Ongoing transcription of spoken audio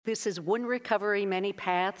This is One Recovery, Many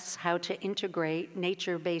Paths, how to integrate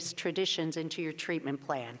nature-based traditions into your treatment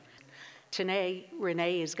plan. Today,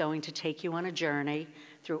 Renee is going to take you on a journey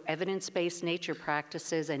through evidence-based nature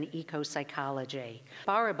practices and eco-psychology.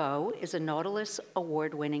 Baribeau is a Nautilus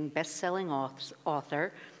Award-winning best-selling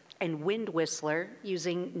author and wind whistler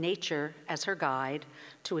using nature as her guide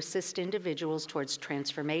to assist individuals towards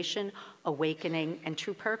transformation, awakening, and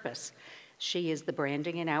true purpose. She is the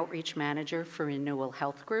Branding and Outreach Manager for Renewal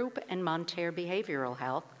Health Group and Monterey Behavioral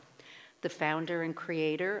Health, the founder and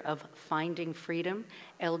creator of Finding Freedom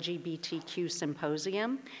LGBTQ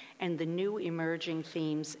Symposium, and the new emerging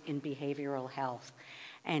themes in behavioral health.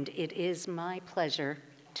 And it is my pleasure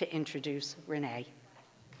to introduce Renee.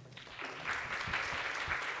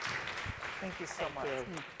 Thank you so much.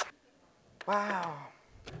 Wow.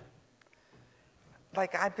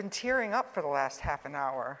 Like, I've been tearing up for the last half an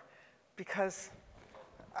hour because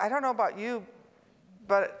I don't know about you,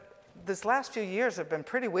 but this last few years have been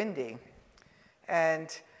pretty windy.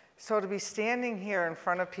 And so to be standing here in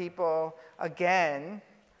front of people again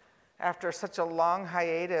after such a long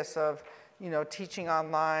hiatus of, teaching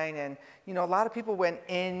online, and, a lot of people went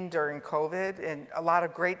in during COVID, and a lot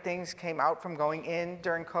of great things came out from going in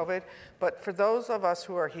during COVID. But for those of us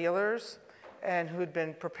who are healers and who'd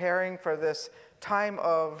been preparing for this time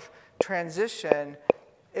of transition,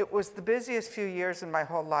 it was the busiest few years in my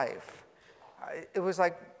whole life. It was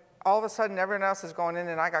like all of a sudden everyone else is going in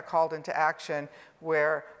and I got called into action,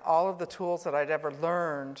 where all of the tools that I'd ever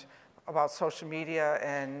learned about social media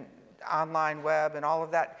and online web and all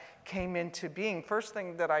of that came into being. First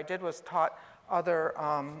thing that I did was taught other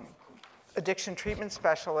addiction treatment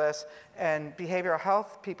specialists and behavioral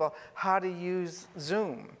health people how to use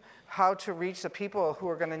Zoom, how to reach the people who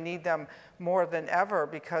are going to need them more than ever,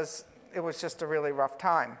 because it was just a really rough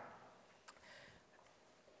time.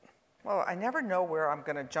 Well, I never know where I'm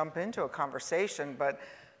going to jump into a conversation, but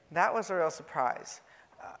that was a real surprise.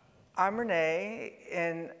 I'm Renee,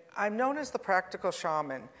 and I'm known as the Practical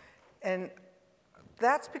Shaman. And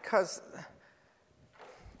that's because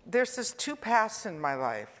there's this two paths in my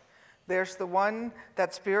life. There's the one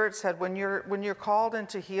that Spirit said, when you're called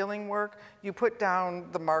into healing work, you put down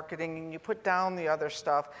the marketing and you put down the other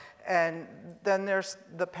stuff. And then there's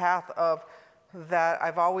the path of that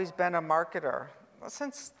I've always been a marketer.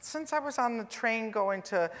 Since I was on the train going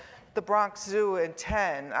to the Bronx Zoo in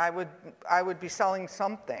 10, I would be selling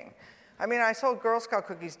something. I mean, I sold Girl Scout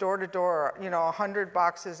cookies door to door, 100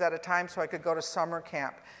 boxes at a time so I could go to summer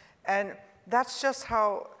camp. And that's just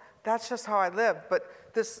how I lived. But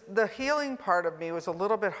the healing part of me was a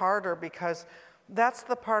little bit harder, because that's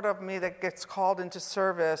the part of me that gets called into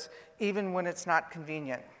service even when it's not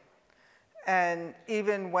convenient. And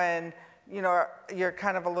even when, you're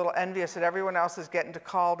kind of a little envious that everyone else is getting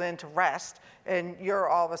called in to rest, and you're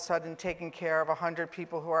all of a sudden taking care of 100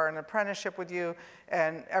 people who are in apprenticeship with you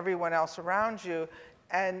and everyone else around you.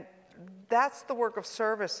 And that's the work of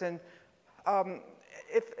service. And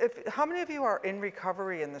how many of you are in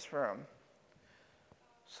recovery in this room?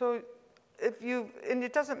 So and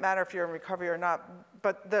it doesn't matter if you're in recovery or not,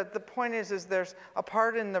 but the point is there's a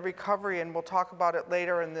part in the recovery, and we'll talk about it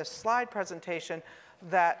later in this slide presentation,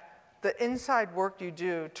 that the inside work you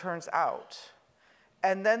do turns out.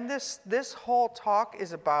 And then this whole talk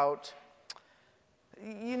is about,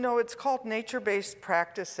 it's called nature-based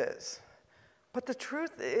practices. But the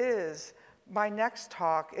truth is, my next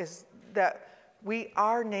talk is that we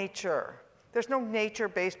are nature. There's no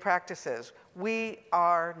nature-based practices. We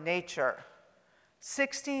are nature.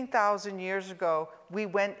 16,000 years ago, we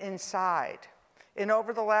went inside. And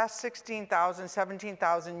over the last 16,000,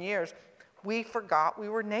 17,000 years, we forgot we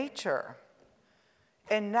were nature.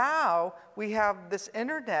 And now we have this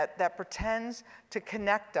internet that pretends to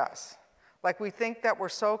connect us. Like, we think that we're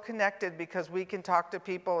so connected because we can talk to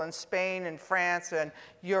people in Spain and France and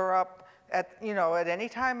Europe at any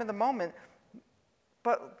time of the moment.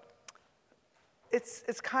 But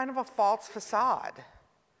it's kind of a false facade.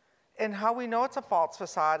 And how we know it's a false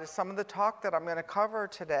facade is some of the talk that I'm going to cover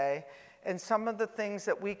today, and some of the things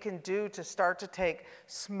that we can do to start to take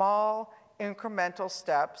small, incremental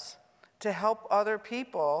steps to help other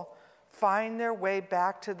people find their way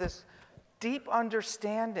back to this deep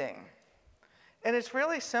understanding. And it's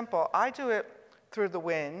really simple. I do it through the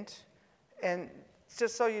wind. And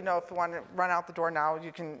just so you know, if you want to run out the door now,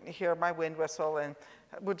 you can hear my wind whistle. And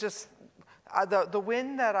we'll just, the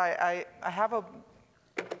wind that I have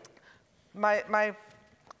my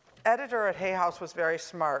editor at Hay House was very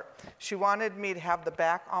smart. She wanted me to have the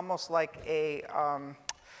back almost like a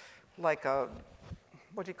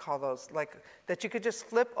what do you call those? Like, that you could just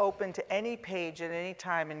flip open to any page at any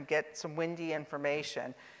time and get some windy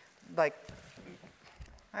information. Like,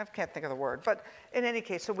 I can't think of the word, but in any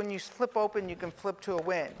case, so when you flip open, you can flip to a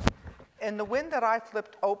wind. And the wind that I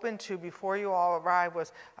flipped open to before you all arrived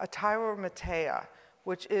was a Matea,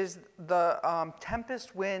 which is the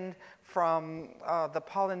tempest wind from the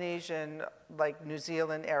Polynesian, like New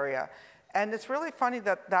Zealand area. And it's really funny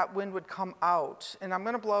that that wind would come out. And I'm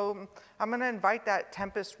gonna invite that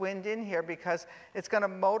tempest wind in here because it's gonna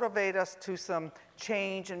motivate us to some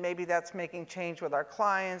change, and maybe that's making change with our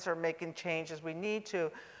clients or making change as we need to.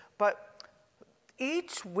 But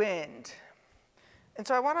each wind, and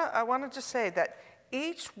so I wanna just say that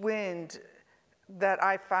each wind that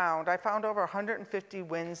I found over 150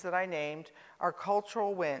 winds that I named, are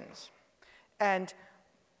cultural winds. And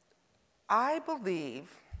I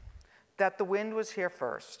believe that the wind was here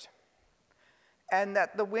first, and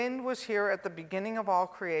that the wind was here at the beginning of all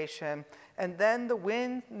creation, and then the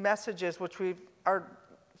wind messages, which we are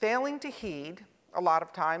failing to heed a lot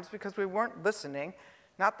of times because we weren't listening,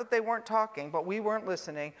 not that they weren't talking, but we weren't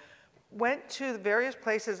listening, went to the various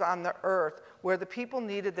places on the earth where the people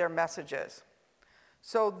needed their messages.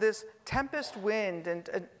 So this tempest wind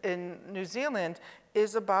in New Zealand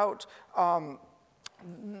is about,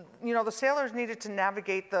 the sailors needed to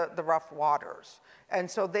navigate the rough waters. And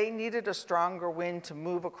so they needed a stronger wind to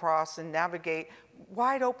move across and navigate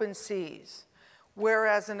wide open seas.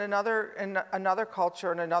 Whereas in another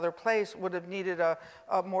culture, in another place, would have needed a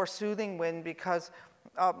more soothing wind because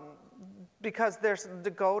there's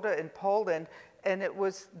Dakota in Poland, and it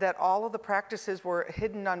was that all of the practices were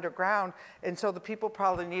hidden underground, and so the people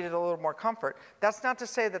probably needed a little more comfort. That's not to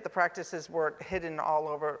say that the practices were hidden all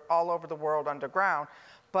over the world underground,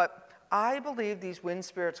 but I believe these wind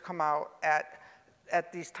spirits come out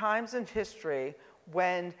at these times in history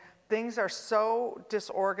when things are so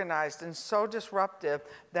disorganized and so disruptive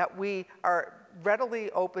that we are readily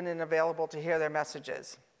open and available to hear their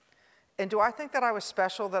messages. And do I think that I was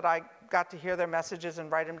special that I got to hear their messages and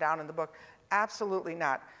write them down in the book? Absolutely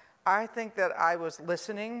not. I think that I was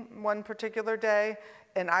listening one particular day,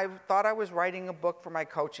 and I thought I was writing a book for my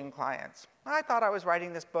coaching clients. I thought I was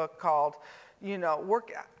writing this book called,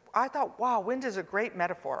 Work. I thought, wow, wind is a great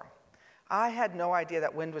metaphor. I had no idea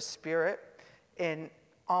that wind was spirit in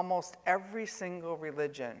almost every single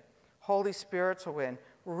religion. Holy Spirit's a wind.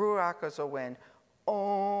 Ruach is a wind.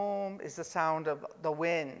 Om is the sound of the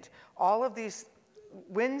wind. All of these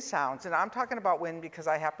wind sounds, and I'm talking about wind because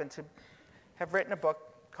I happen to have written a book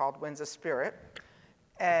called Winds of Spirit,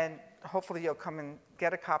 and hopefully you'll come and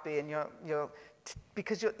get a copy, and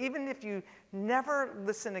because even if you never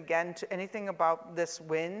listen again to anything about this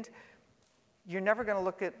wind, you're never going to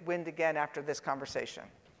look at wind again after this conversation.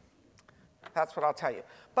 That's what I'll tell you.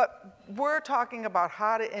 But we're talking about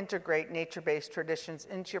how to integrate nature-based traditions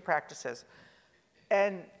into your practices.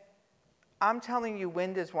 And I'm telling you,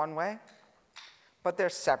 wind is one way, but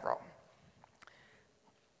there's several.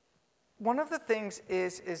 One of the things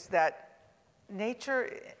is that nature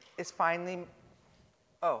is finally,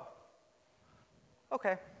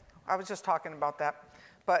 okay, I was just talking about that.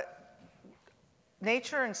 But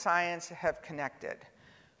nature and science have connected.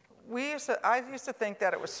 I used to think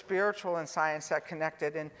that it was spiritual and science that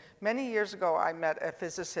connected, and many years ago I met a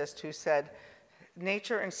physicist who said,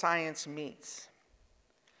 nature and science meets.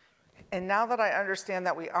 And now that I understand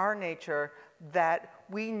that we are nature, that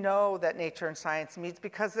we know that nature and science meets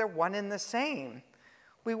because they're one and the same.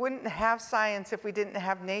 We wouldn't have science if we didn't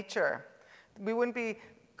have nature. We wouldn't be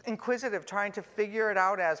inquisitive trying to figure it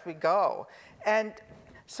out as we go. And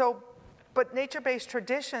so, but nature-based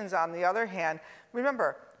traditions, on the other hand,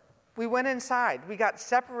 remember, we went inside, we got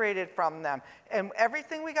separated from them. And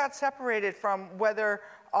everything we got separated from, whether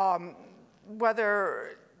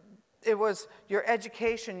it was your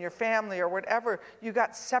education, your family, or whatever you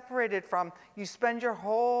got separated from, you spend your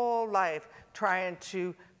whole life trying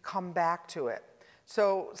to come back to it.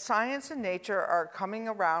 So science and nature are coming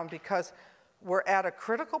around because we're at a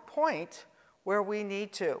critical point where we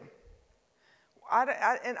need to.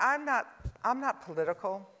 And I'm not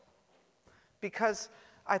political, because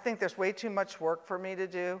I think there's way too much work for me to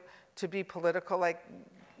do to be political. Like,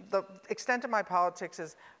 the extent of my politics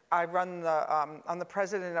is I'm the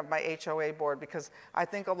president of my HOA board, because I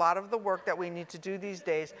think a lot of the work that we need to do these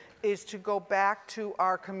days is to go back to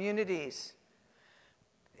our communities.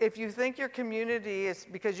 If you think your community is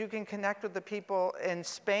because you can connect with the people in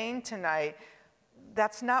Spain tonight,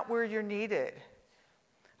 that's not where you're needed.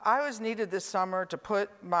 I was needed this summer to put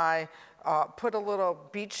a little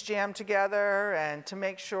beach jam together and to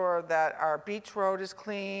make sure that our beach road is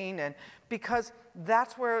clean, and because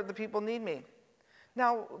that's where the people need me.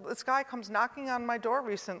 Now, this guy comes knocking on my door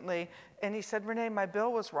recently, and he said, Renee, my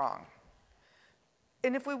bill was wrong.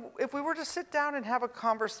 And if we were to sit down and have a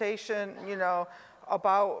conversation,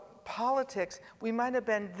 about politics, we might have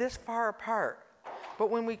been this far apart. But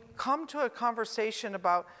when we come to a conversation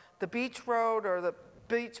about the beach road or the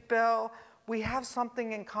beach bill, we have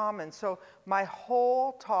something in common. So my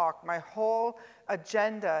whole talk, my whole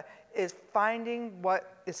agenda is finding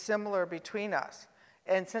what is similar between us.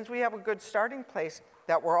 And since we have a good starting place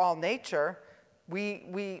that we're all nature,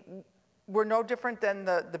 we're no different than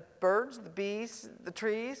the birds, the bees, the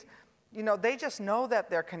trees. They just know that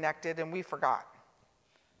they're connected and we forgot.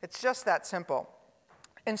 It's just that simple.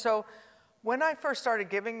 And so when I first started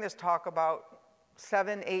giving this talk about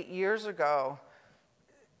 7-8 years ago,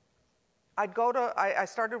 I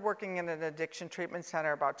started working in an addiction treatment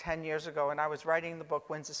center about 10 years ago, and I was writing the book,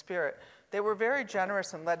 Winds of Spirit. They were very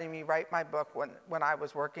generous in letting me write my book when I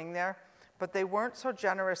was working there, but they weren't so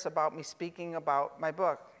generous about me speaking about my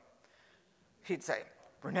book. He'd say,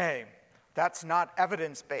 Renee, that's not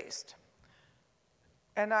evidence-based.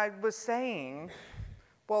 And I was saying,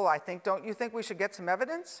 well, don't you think we should get some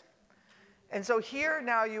evidence? And so here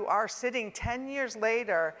now you are sitting 10 years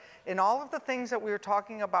later, and all of the things that we were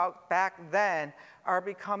talking about back then are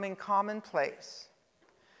becoming commonplace.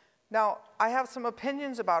 Now, I have some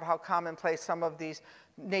opinions about how commonplace some of these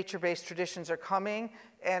nature-based traditions are coming,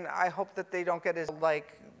 and I hope that they don't get as the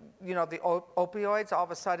opioids. All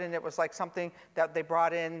of a sudden it was like something that they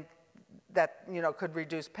brought in that, could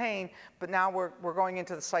reduce pain, but now we're going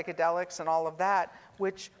into the psychedelics and all of that,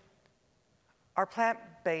 which are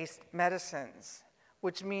plant-based medicines,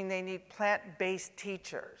 which mean they need plant-based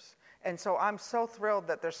teachers. And so I'm so thrilled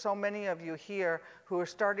that there's so many of you here who are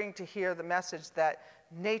starting to hear the message that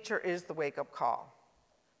nature is the wake-up call.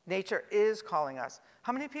 Nature is calling us.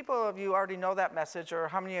 How many people of you already know that message, or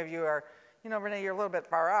how many of you are, Renee, you're a little bit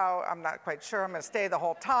far out. I'm not quite sure I'm going to stay the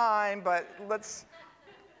whole time, but let's.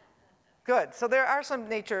 Good. So there are some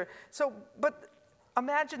nature. But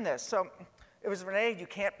imagine this. So it was, Renee, you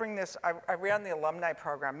can't bring this. I ran the alumni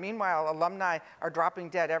program. Meanwhile, alumni are dropping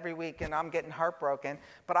dead every week, and I'm getting heartbroken.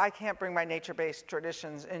 But I can't bring my nature-based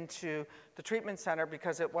traditions into the treatment center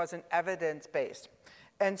because it wasn't evidence-based.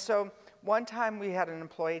 And so one time we had an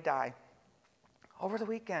employee die over the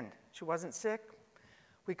weekend. She wasn't sick.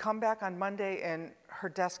 We come back on Monday, and her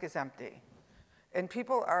desk is empty. And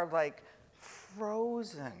people are like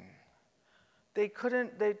frozen. They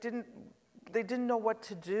didn't know what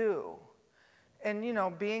to do. And,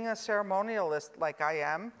 being a ceremonialist like I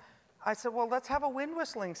am, I said, well, let's have a wind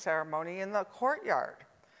whistling ceremony in the courtyard.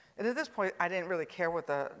 And at this point, I didn't really care what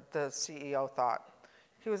the CEO thought.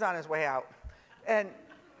 He was on his way out. And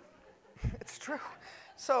it's true.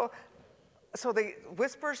 So the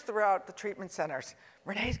whispers throughout the treatment centers,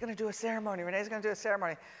 Renee's going to do a ceremony. Renee's going to do a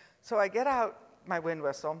ceremony. So I get out my wind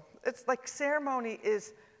whistle. It's like ceremony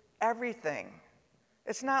is everything.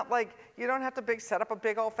 It's not like you don't have to set up a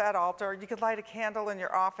big old fat altar. You could light a candle in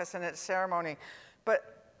your office and it's ceremony.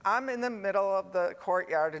 But I'm in the middle of the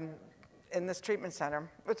courtyard in this treatment center.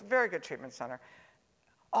 It's a very good treatment center.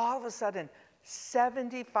 All of a sudden,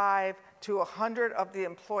 75 to 100 of the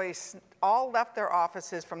employees all left their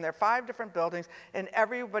offices from their 5 different buildings, and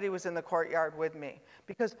everybody was in the courtyard with me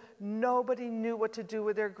because nobody knew what to do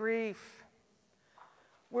with their grief.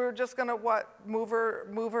 We were just gonna move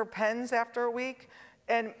her pens after a week?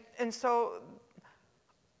 And so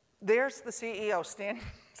there's the CEO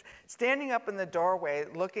standing up in the doorway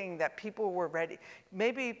looking that people were ready.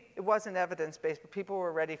 Maybe it wasn't evidence-based, but people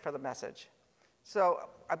were ready for the message. So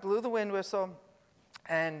I blew the wind whistle,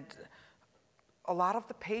 and a lot of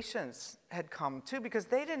the patients had come too because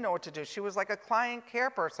they didn't know what to do. She was like a client care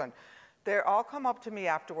person. They all come up to me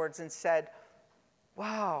afterwards and said,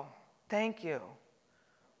 wow, thank you.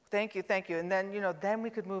 Thank you, thank you. And then, then we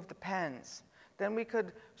could move the pens. Then we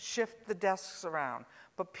could shift the desks around.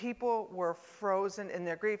 But people were frozen in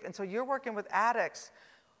their grief. And so you're working with addicts.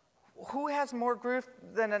 Who has more grief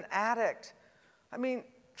than an addict? I mean,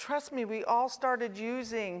 trust me, we all started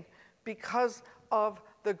using because of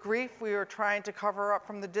the grief we were trying to cover up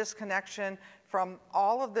from the disconnection, from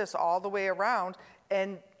all of this all the way around.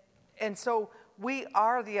 And so we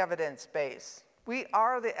are the evidence base. We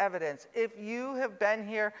are the evidence. If you have been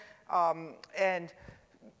here, and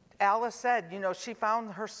Alice said, she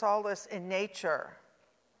found her solace in nature.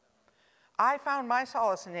 I found my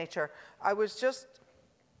solace in nature. I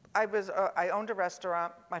owned a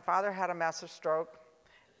restaurant. My father had a massive stroke,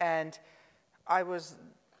 and I was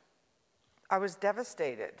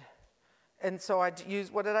devastated. And so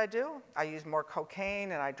what did I do? I used more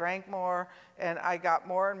cocaine, and I drank more, and I got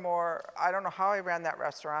more and more. I don't know how I ran that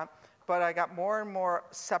restaurant, but I got more and more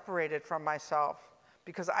separated from myself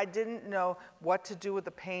because I didn't know what to do with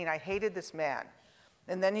the pain. I hated this man.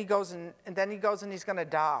 And then he goes and he's gonna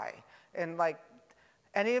die. And like,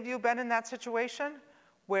 any of you been in that situation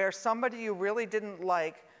where somebody you really didn't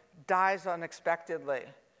like dies unexpectedly?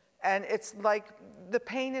 And it's like the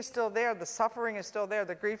pain is still there, the suffering is still there,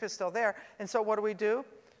 the grief is still there. And so what do?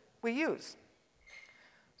 We use.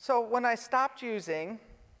 So when I stopped using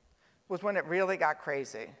was when it really got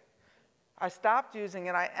crazy. I stopped using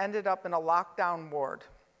and I ended up in a lockdown ward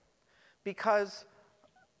because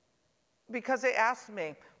they asked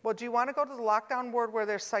me, well, do you want to go to the lockdown ward where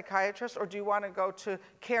there's psychiatrists, or do you want to go to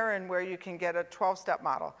Karen where you can get a 12-step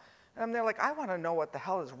model? And I'm there like, I want to know what the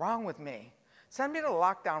hell is wrong with me. Send me to the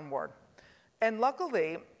lockdown ward. And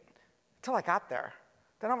luckily, until I got there,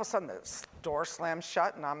 then all of a sudden the door slams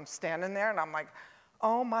shut and I'm standing there and I'm like,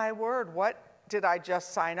 oh my word, what did I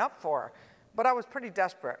just sign up for? But I was pretty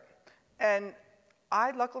desperate. And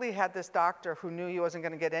I luckily had this doctor who knew he wasn't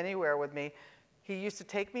going to get anywhere with me. He used to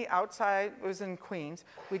take me outside, it was in Queens.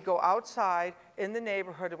 We'd go outside in the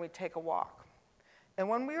neighborhood and we'd take a walk. And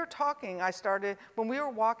when we were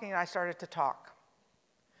walking, I started to talk.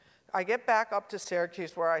 I get back up to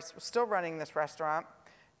Syracuse where I was still running this restaurant,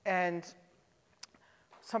 and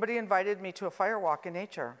somebody invited me to a fire walk in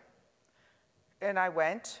nature. And I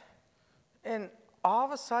went, and all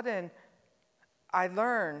of a sudden, I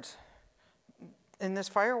learned in this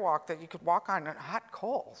fire walk that you could walk on hot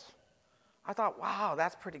coals. I thought, wow,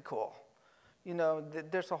 that's pretty cool. You know,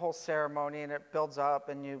 there's a whole ceremony and it builds up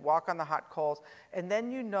and you walk on the hot coals, and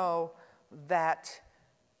then you know that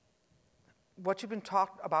what you've been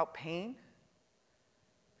taught about pain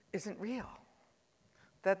isn't real.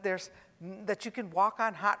 That you can walk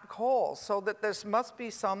on hot coals, so that there must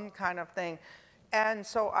be some kind of thing. And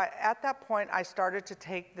so at that point, I started to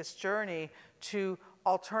take this journey to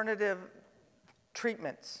alternative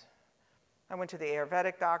treatments. I went to the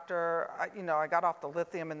Ayurvedic doctor. I got off the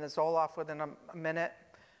lithium and the Zoloft within a minute,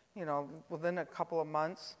 within a couple of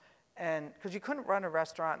months. And because you couldn't run a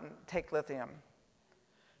restaurant and take lithium.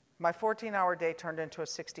 My 14-hour day turned into a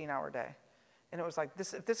 16-hour day. And it was like,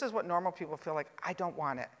 if this is what normal people feel like, I don't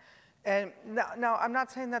want it. And now, I'm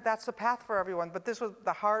not saying that that's the path for everyone, but this was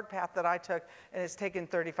the hard path that I took, and it's taken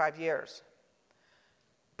 35 years.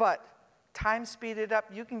 But time speeded up.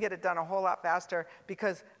 You can get it done a whole lot faster,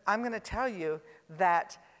 because I'm going to tell you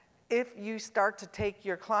that if you start to take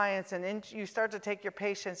your clients and you start to take your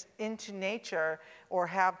patients into nature, or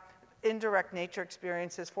have indirect nature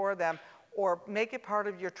experiences for them, or make it part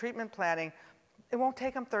of your treatment planning, it won't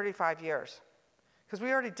take them 35 years, because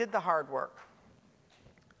we already did the hard work.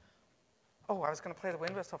 Oh, I was going to play the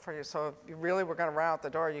wind whistle for you, so if you really were going to run out the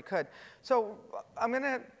door, you could. So I'm going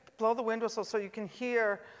to blow the wind whistle so you can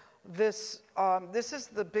hear this. This is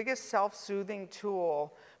the biggest self-soothing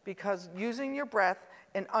tool, because using your breath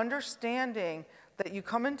and understanding that you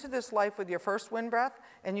come into this life with your first wind breath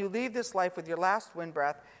and you leave this life with your last wind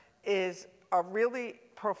breath is a really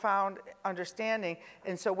profound understanding.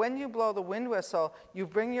 And so when you blow the wind whistle, you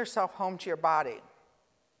bring yourself home to your body.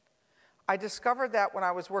 I discovered that when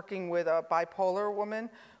I was working with a bipolar woman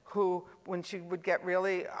who, when she would get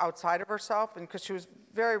really outside of herself, and because she was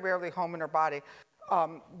very rarely home in her body,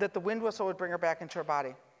 that the wind whistle would bring her back into her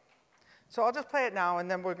body. So I'll just play it now, and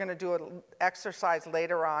then we're going to do an exercise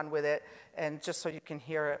later on with it, and just so you can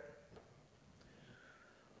hear it.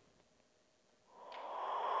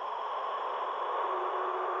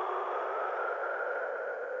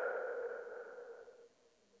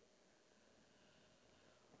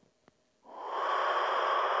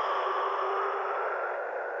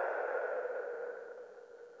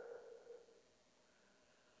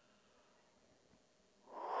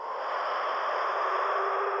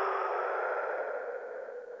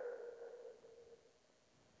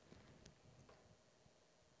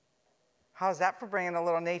 How's that for bringing a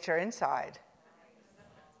little nature inside?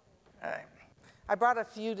 All right. I brought a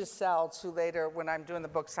few to sell to later when I'm doing the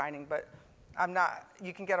book signing, but I'm not,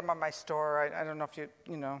 you can get them on my store. I don't know if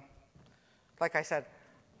like I said,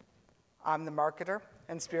 I'm the marketer,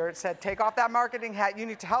 and Spirit said, take off that marketing hat, you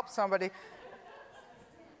need to help somebody.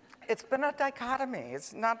 It's been a dichotomy.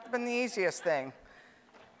 It's not been the easiest thing.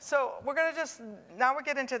 So we're going to now we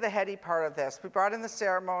get into the heady part of this. We brought in the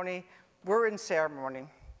ceremony. We're in ceremony.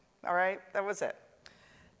 All right, that was it.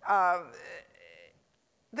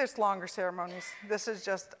 There's longer ceremonies. This is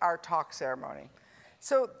just our talk ceremony.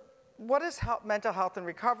 So what is mental health and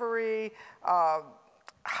recovery?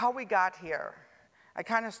 How we got here. I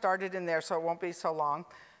kind of started in there, so it won't be so long.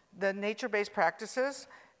 The nature-based practices,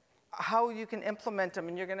 how you can implement them,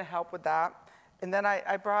 and you're going to help with that. And then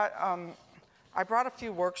I brought I brought a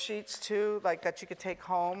few worksheets too, like that you could take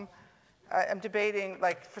home. I'm debating,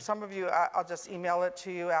 like for some of you, I'll just email it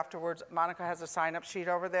to you afterwards. Monica has a sign-up sheet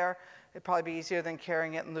over there. It'd probably be easier than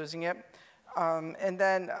carrying it and losing it. And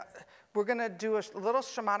then we're gonna do a little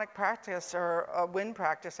shamanic practice or a wind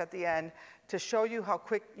practice at the end to show you how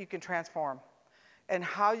quick you can transform and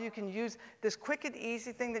how you can use this quick and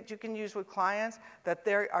easy thing that you can use with clients that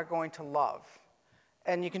they are going to love.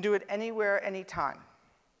 And you can do it anywhere, anytime.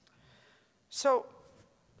 So,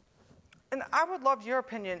 and I would love your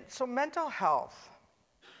opinion. So mental health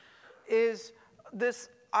is this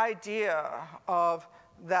idea of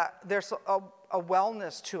that there's a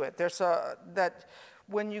wellness to it. There's that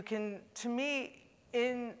when you can, to me,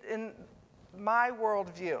 in my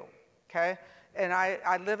worldview, okay, and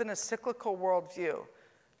I live in a cyclical worldview.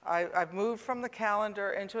 I've moved from the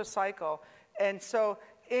calendar into a cycle. And so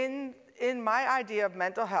in my idea of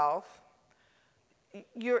mental health,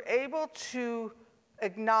 you're able to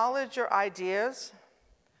acknowledge your ideas,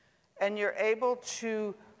 and you're able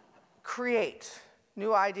to create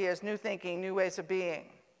new ideas, new thinking, new ways of being.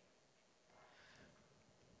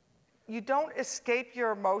 You don't escape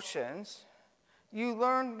your emotions. You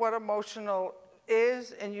learn what emotional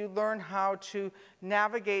is, and you learn how to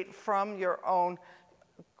navigate from your own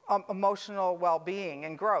emotional well-being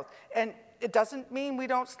and growth. And it doesn't mean we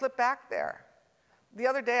don't slip back there. The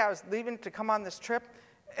other day I was leaving to come on this trip,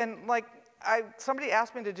 and like somebody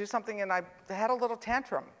asked me to do something, and I had a little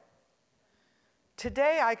tantrum.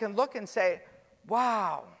 Today I can look and say,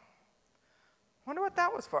 wow, wonder what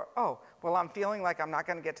that was for. Oh, well, I'm feeling like I'm not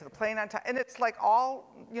going to get to the plane on time. And it's like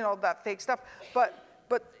all, that fake stuff.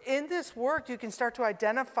 But in this work, you can start to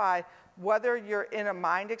identify whether you're in a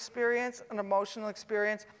mind experience, an emotional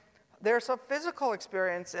experience. There's a physical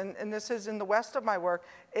experience, and this is in the West of my work,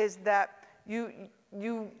 is that you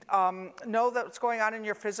know that what's going on in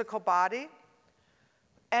your physical body,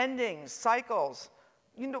 endings, cycles.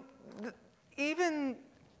 Even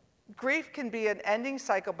grief can be an ending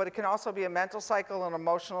cycle, but it can also be a mental cycle, an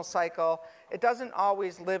emotional cycle. It doesn't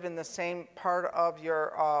always live in the same part of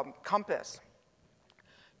your compass.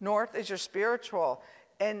 North is your spiritual.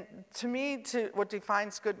 And to me, what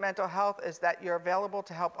defines good mental health is that you're available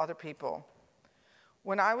to help other people.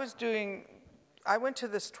 When I went to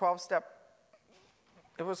this 12-step,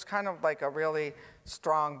 it was kind of like a really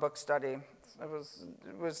strong book study. It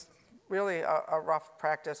was really a rough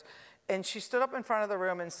practice. And she stood up in front of the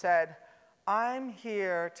room and said, I'm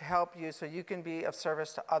here to help you so you can be of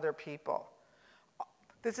service to other people.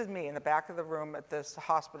 This is me in the back of the room at this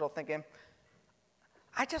hospital thinking,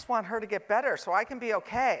 I just want her to get better so I can be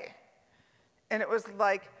okay. And it was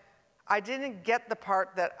like, I didn't get the part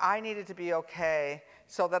that I needed to be okay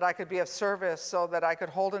so that I could be of service, so that I could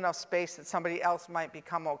hold enough space that somebody else might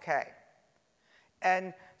become okay.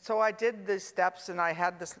 And so I did these steps, and I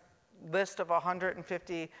had this list of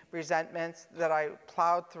 150 resentments that I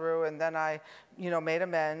plowed through, and then I, made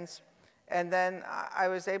amends. And then I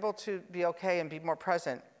was able to be okay and be more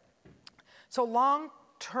present. So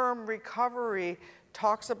long-term recovery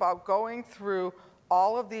talks about going through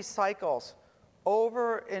all of these cycles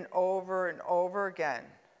over and over and over again.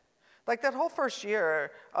 Like that whole first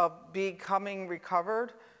year of becoming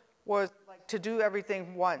recovered was like to do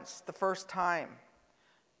everything once, the first time.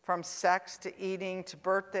 From sex to eating to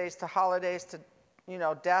birthdays to holidays to,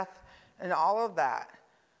 death and all of that.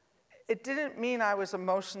 It didn't mean I was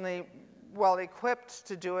emotionally well equipped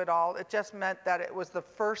to do it all. It just meant that it was the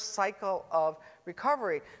first cycle of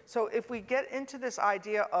recovery. So if we get into this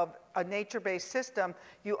idea of a nature-based system,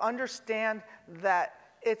 you understand that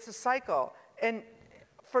it's a cycle. And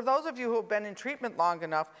for those of you who have been in treatment long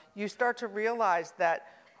enough, you start to realize that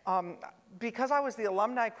because I was the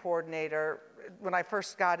alumni coordinator when I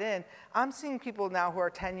first got in, I'm seeing people now who are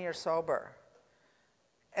 10 years sober.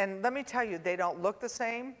 And let me tell you, they don't look the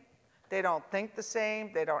same. They don't think the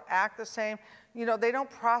same. They don't act the same. They don't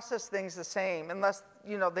process things the same unless,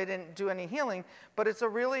 they didn't do any healing. But it's a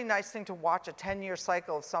really nice thing to watch a 10-year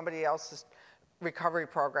cycle of somebody else's recovery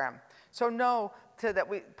program. So know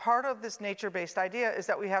that part of this nature-based idea is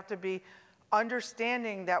that we have to be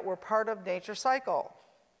understanding that we're part of nature's cycle.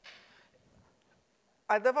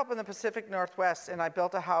 I live up in the Pacific Northwest, and I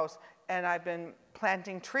built a house, and I've been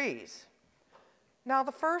planting trees. Now,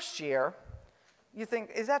 the first year, you think,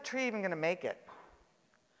 is that tree even going to make it?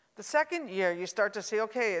 The second year, you start to see,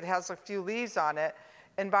 okay, it has a few leaves on it,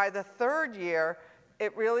 and by the third year,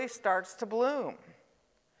 it really starts to bloom.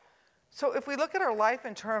 So if we look at our life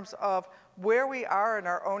in terms of where we are in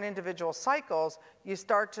our own individual cycles, you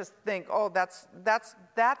start to think, oh, that's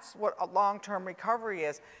what a long-term recovery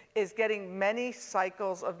is getting many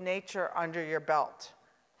cycles of nature under your belt.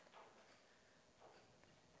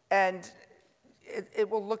 And it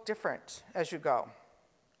will look different as you go.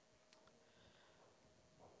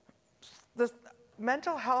 The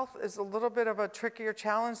mental health is a little bit of a trickier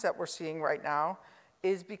challenge that we're seeing right now,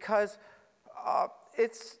 is because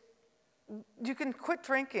you can quit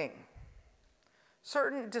drinking.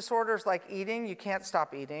 Certain disorders like eating, you can't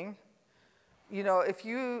stop eating. You know,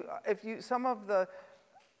 some of the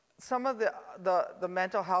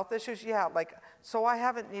mental health issues, yeah, like, so I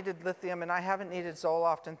haven't needed lithium and I haven't needed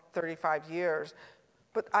Zoloft in 35 years,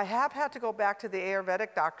 but I have had to go back to the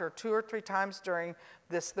Ayurvedic doctor 2 or 3 times during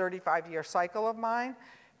this 35-year cycle of mine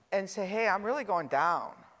and say, hey, I'm really going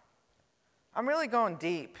down. I'm really going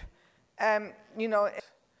deep. And, you know,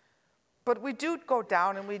 but we do go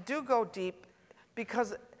down and we do go deep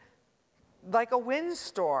because, like a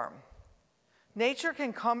windstorm, nature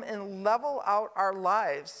can come and level out our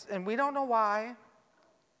lives, and we don't know why.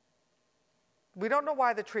 We don't know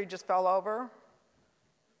why the tree just fell over.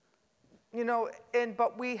 You know,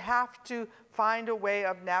 but we have to find a way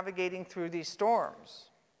of navigating through these storms.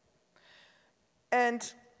 And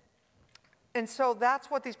so that's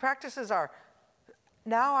what these practices are.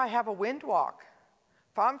 Now I have a wind walk.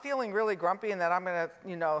 If I'm feeling really grumpy and that I'm going to,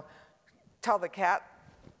 you know, tell the cat,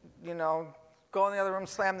 you know, go in the other room,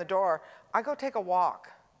 slam the door, I go take a walk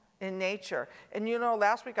in nature. And you know,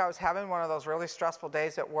 last week I was having one of those really stressful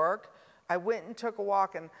days at work. I went and took a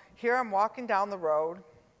walk, and here I'm walking down the road,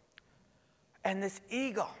 and this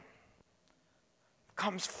eagle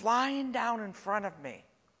comes flying down in front of me.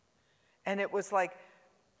 And it was like,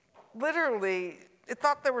 literally, it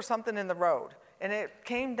thought there was something in the road. And it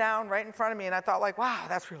came down right in front of me, and I thought, like, wow,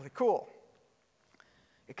 that's really cool.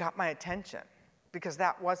 It got my attention, because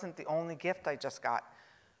that wasn't the only gift I just got.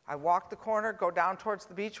 I walk the corner, go down towards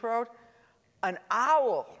the beach road. An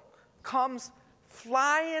owl comes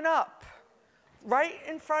flying up right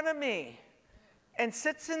in front of me and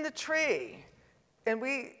sits in the tree. And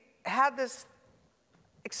we had this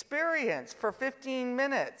experience for 15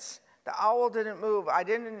 minutes. The owl didn't move. I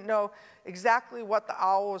didn't know exactly what the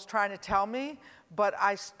owl was trying to tell me, but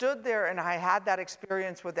I stood there and I had that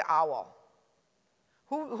experience with the owl.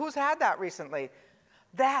 Who's had that recently?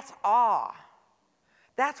 That's awe.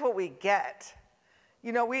 That's what we get.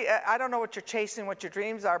 You know, I don't know what you're chasing, what your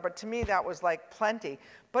dreams are, but to me that was like plenty.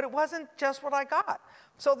 But it wasn't just what I got.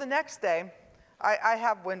 So the next day, I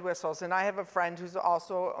have wind whistles, and I have a friend who's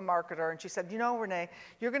also a marketer, and she said, you know, Renee,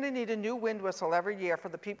 you're going to need a new wind whistle every year for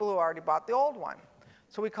the people who already bought the old one.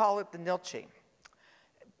 So we call it the Nilchi.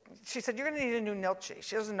 She said, you're going to need a new Nilchi.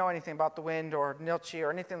 She doesn't know anything about the wind or Nilchi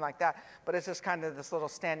or anything like that, but it's just kind of this little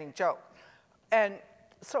standing joke. And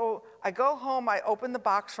so I go home, I open the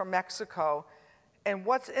box from Mexico, and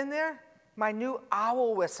what's in there? My new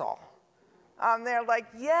owl whistle. I'm there like,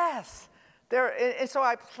 yes. And so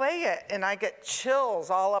I play it, and I get chills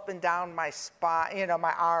all up and down my spine, you know,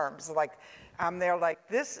 my arms. Like, I'm there like,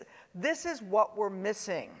 this is what we're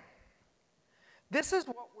missing. This is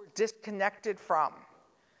what we're disconnected from,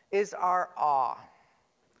 is our awe.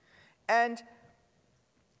 And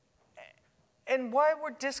why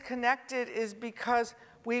we're disconnected is because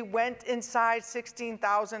we went inside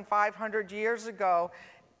 16,500 years ago,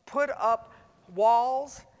 put up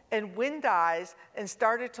walls and wind eyes, and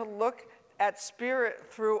started to look at spirit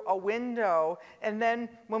through a window. And then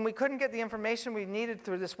when we couldn't get the information we needed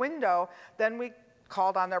through this window, then we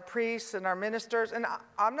called on our priests and our ministers. And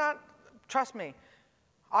I'm not, trust me,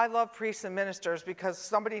 I love priests and ministers because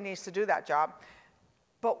somebody needs to do that job.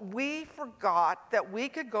 But we forgot that we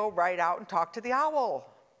could go right out and talk to the owl.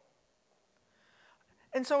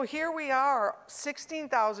 And so here we are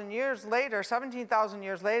 16,000 years later, 17,000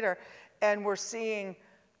 years later, and we're seeing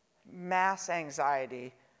mass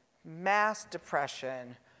anxiety, mass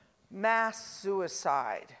depression, mass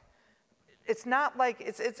suicide. It's not like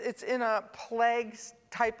it's in a plague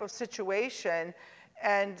type of situation,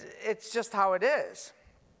 and it's just how it is.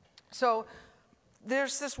 So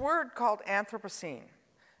there's this word called Anthropocene.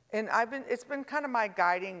 And it's been kind of my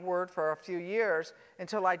guiding word for a few years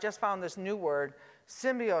until I just found this new word,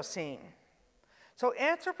 Symbiocene. So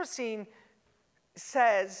Anthropocene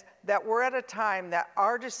says that we're at a time that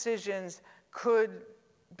our decisions could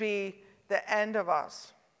be the end of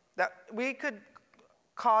us, that we could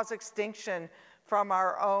cause extinction from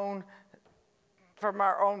our own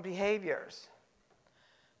behaviors.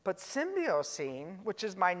 But Symbiocene, which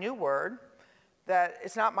is my new word, that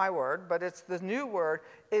it's not my word, but it's the new word,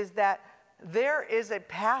 is that there is a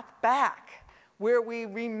path back where we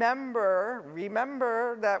remember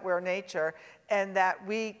that we're nature, and that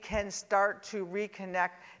we can start to reconnect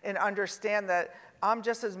and understand that I'm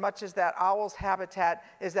just as much as that owl's habitat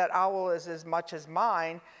is that owl is as much as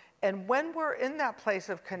mine, And when we're in that place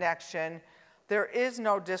of connection, there is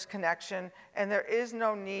no disconnection, and there is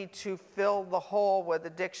no need to fill the hole with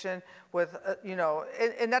addiction, with,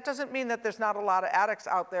 and that doesn't mean that there's not a lot of addicts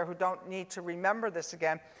out there who don't need to remember this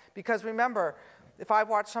again, because remember, if I've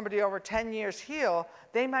watched somebody over 10 years heal,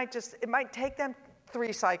 it might take them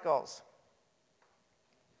 3 cycles.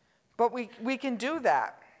 But we can do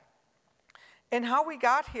that. And how we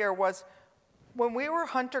got here was when we were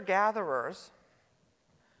hunter-gatherers,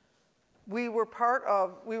 we were part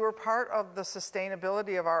of the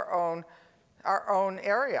sustainability of our own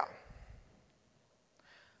area.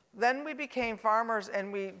 Then we became farmers,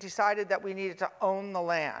 and we decided that we needed to own the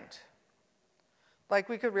land. Like,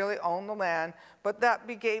 we could really own the land, but that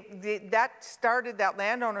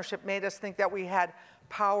land ownership made us think that we had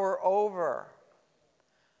power over.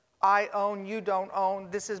 I own, you don't own,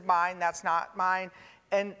 this is mine, that's not mine.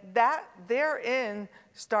 And that therein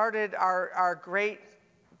started our great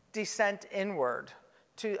descent inward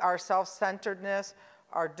to our self-centeredness,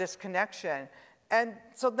 our disconnection. And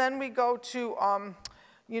so then we go to,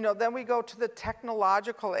 the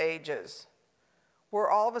technological ages,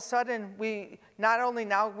 where all of a sudden not only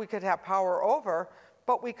now we could have power over,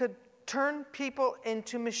 but we could turn people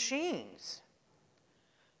into machines.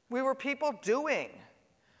 We were people doing.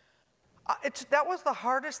 That was the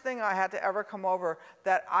hardest thing I had to ever come over,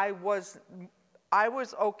 that I was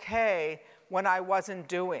okay when I wasn't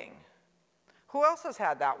doing. Who else has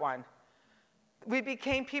had that one? We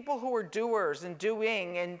became people who were doers and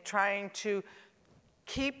doing and trying to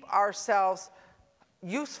keep ourselves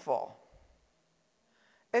useful.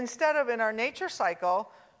 Instead of, in our nature cycle,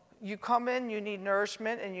 you come in, you need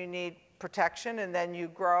nourishment and you need protection, and then you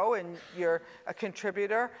grow and you're a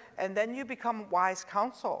contributor, and then you become wise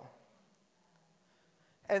counsel.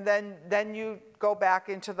 And then you go back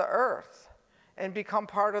into the earth and become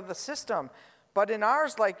part of the system. But in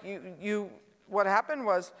ours, like what happened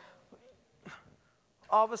was,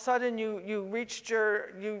 all of a sudden you reached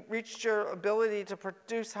your ability to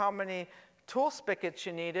produce how many tool spigots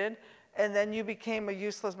you needed, and then you became a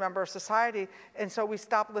useless member of society. And so we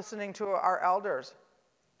stopped listening to our elders.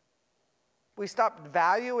 We stopped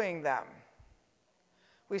valuing them.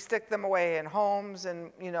 We stick them away in homes,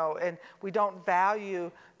 and we don't value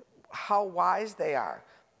how wise they are.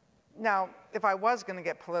 Now, if I was going to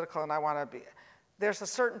get political, and I want to be, there's a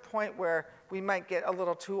certain point where we might get a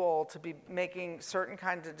little too old to be making certain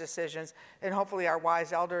kinds of decisions, and hopefully our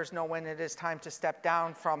wise elders know when it is time to step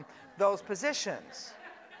down from those positions.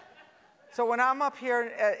 So when I'm up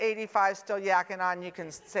here at 85 still yakking on, you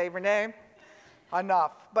can say, Renee,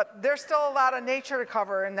 enough. But there's still a lot of nature to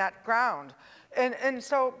cover in that ground. And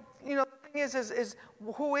so, the thing is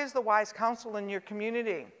who is the wise counsel in your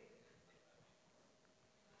community?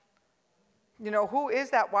 Who is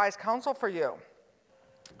that wise counsel for you?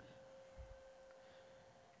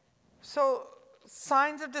 So,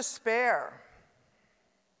 signs of despair.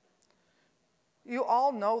 You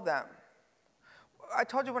all know them. I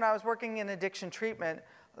told you when I was working in addiction treatment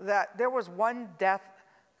that there was one death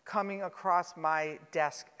coming across my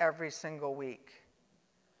desk every single week.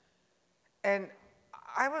 And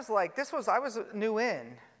I was like, I was new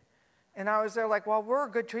in. And I was there like, well, we're a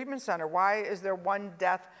good treatment center. Why is there one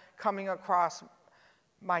death coming across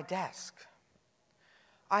my desk?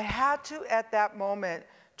 I had to, at that moment,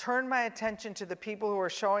 turn my attention to the people who were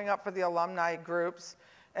showing up for the alumni groups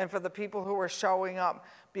and for the people who were showing up,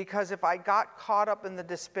 because if I got caught up in the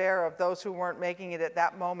despair of those who weren't making it at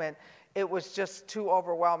that moment, it was just too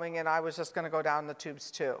overwhelming, and I was just going to go down the tubes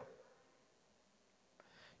too.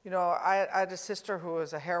 I had a sister who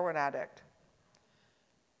was a heroin addict.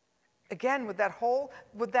 Again, with that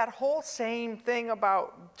whole same thing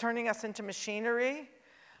about turning us into machinery,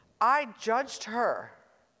 I judged her.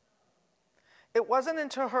 It wasn't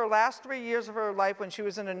until her last 3 years of her life, when she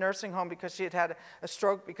was in a nursing home because she had had a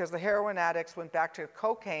stroke, because the heroin addicts went back to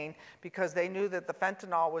cocaine because they knew that the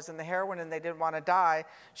fentanyl was in the heroin and they didn't want to die.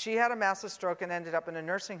 She had a massive stroke and ended up in a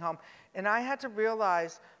nursing home. And I had to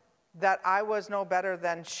realize that I was no better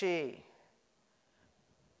than she.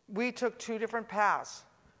 We took 2 different paths.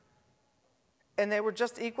 And they were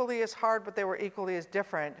just equally as hard, but they were equally as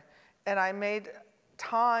different. And I made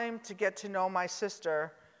time to get to know my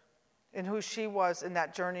sister and who she was in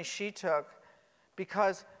that journey she took,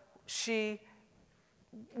 because she,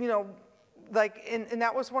 and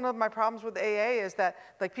that was one of my problems with AA, is that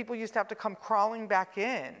people used to have to come crawling back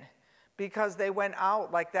in because they went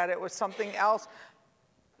out like that. It was something else.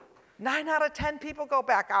 9 out of 10 people go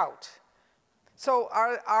back out. So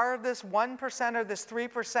are this 1% or this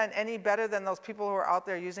 3% any better than those people who are out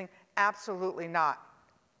there using? Absolutely not.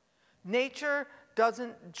 Nature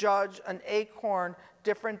doesn't judge an acorn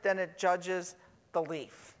different than it judges the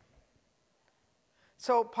leaf.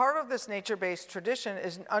 So part of this nature-based tradition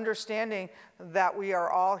is understanding that we are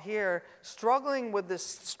all here struggling with the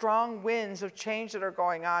strong winds of change that are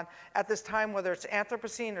going on at this time, whether it's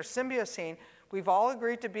Anthropocene or Symbiocene. We've all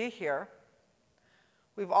agreed to be here.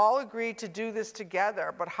 We've all agreed to do this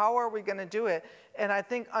together, but how are we going to do it? And I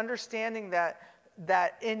think understanding that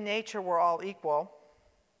in nature we're all equal,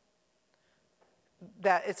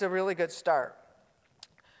 that it's a really good start.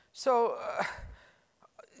 So,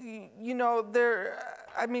 you know,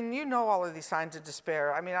 you know all of these signs of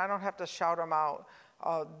despair. I mean, I don't have to shout them out.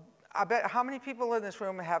 I bet, how many people in this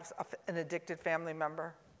room have an addicted family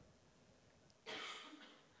member?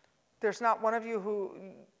 There's not one of you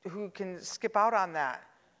who can skip out on that.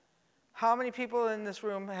 How many people in this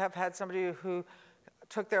room have had somebody who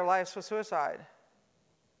took their lives with suicide?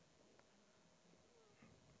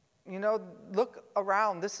 You know, look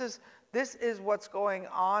around. This is what's going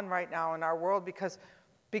on right now in our world because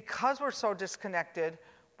we're so disconnected.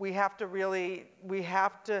 This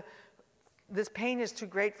pain is too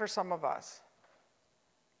great for some of us.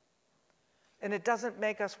 And it doesn't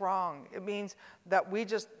make us wrong. It means that we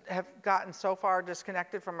just have gotten so far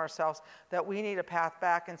disconnected from ourselves that we need a path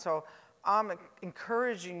back. And so I'm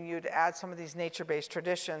encouraging you to add some of these nature-based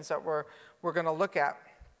traditions that we're going to look at.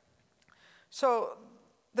 So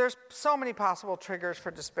there's so many possible triggers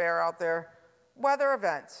for despair out there. Weather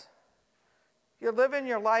events. You're living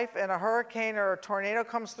your life and a hurricane or a tornado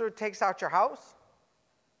comes through, takes out your house.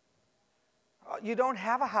 You don't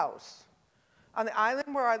have a house. On the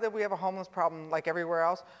island where I live, we have a homeless problem like everywhere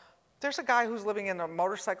else. There's a guy who's living in a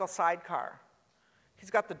motorcycle sidecar. He's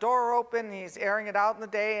got the door open, he's airing it out in the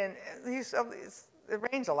day, and it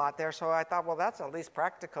rains a lot there, so I thought, well, that's at least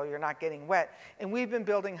practical. You're not getting wet. And we've been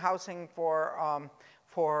building housing for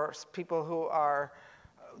people who are,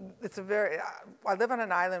 I live on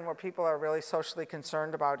an island where people are really socially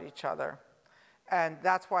concerned about each other. And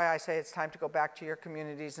that's why I say it's time to go back to your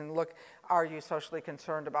communities and look, are you socially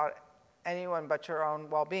concerned about anyone but your own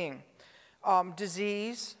well-being?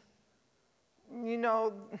 Disease. You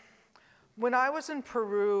know, when I was in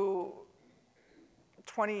Peru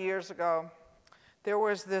 20 years ago, there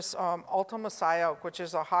was this Altomasayo, which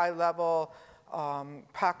is a high-level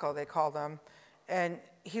Paco, they call them. And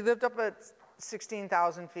he lived up at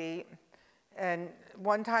 16,000 feet. And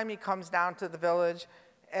one time he comes down to the village,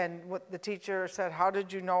 and the teacher said, "How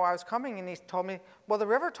did you know I was coming?" And he told me, "Well, the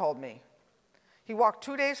river told me." He walked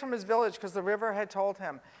 2 days from his village because the river had told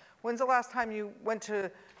him. When's the last time you went to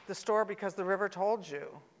the store because the river told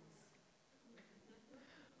you?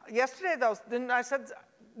 Yesterday, though, then I said,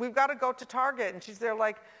 "We've got to go to Target." And she's there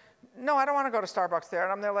like, "No, I don't want to go to Starbucks there."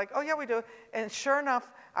 And I'm there like, "Oh, yeah, we do." And sure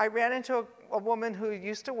enough, I ran into a woman who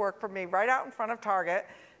used to work for me right out in front of Target.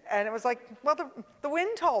 And it was like, "Well, the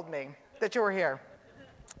wind told me that you were here."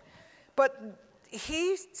 But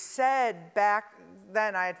he said back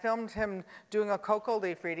then, I had filmed him doing a cocoa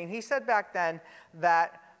leaf reading. He said back then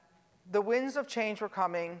that the winds of change were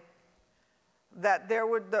coming, that there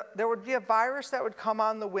would be a virus that would come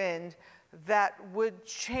on the wind that would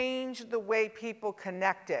change the way people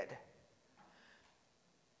connected.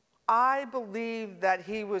 I believe that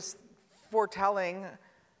he was foretelling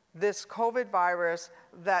this COVID virus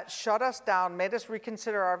that shut us down, made us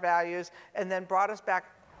reconsider our values, and then brought us back.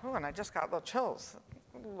 Oh, and I just got little chills.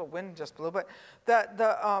 A little wind just blew, but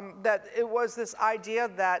that it was this idea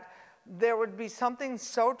that there would be something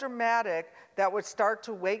so dramatic that would start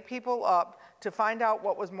to wake people up to find out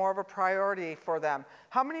what was more of a priority for them.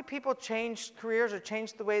 How many people changed careers or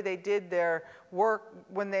changed the way they did their work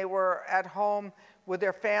when they were at home with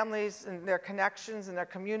their families and their connections and their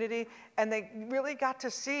community, and they really got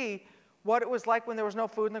to see what it was like when there was no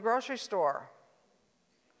food in the grocery store?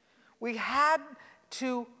 We had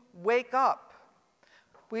to wake up.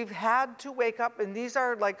 We've had to wake up, and these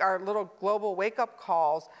are like our little global wake-up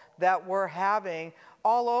calls that we're having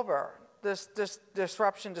all over. This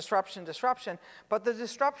disruption, but the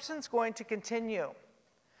disruption's going to continue.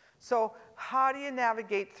 So how do you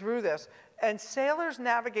navigate through this? And sailors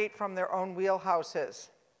navigate from their own wheelhouses.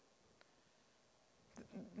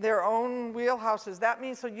 Their own wheelhouses. That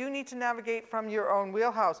means, so you need to navigate from your own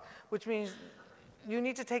wheelhouse, which means you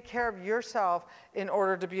need to take care of yourself in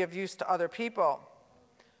order to be of use to other people.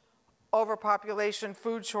 Overpopulation,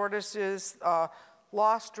 food shortages,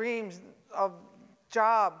 lost dreams of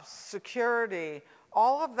jobs, security,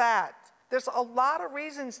 all of that. There's a lot of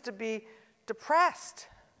reasons to be depressed.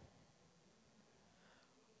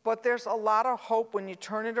 But there's a lot of hope when you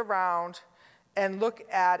turn it around and look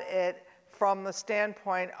at it from the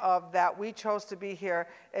standpoint of that we chose to be here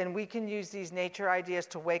and we can use these nature ideas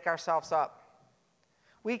to wake ourselves up.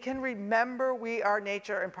 We can remember we are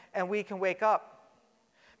nature and we can wake up.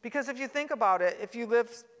 Because if you think about it, if you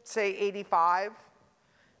live, say, 85,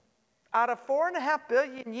 out of 4.5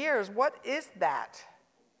 billion years, what is that?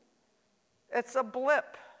 It's a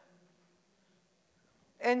blip.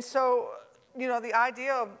 And so, you know, the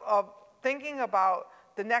idea of thinking about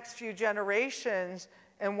the next few generations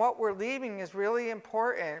and what we're leaving is really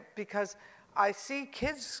important, because I see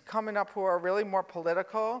kids coming up who are really more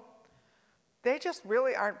political. They just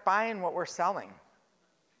really aren't buying what we're selling.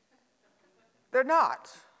 They're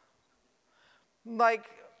not.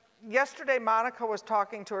 Like, yesterday, Monica was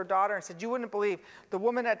talking to her daughter and said, you wouldn't believe, the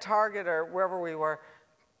woman at Target or wherever we were,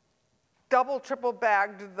 double, triple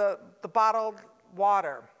bagged the bottled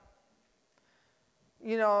water.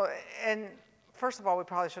 You know, and first of all, we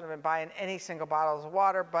probably shouldn't have been buying any single bottles of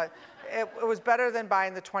water, but it was better than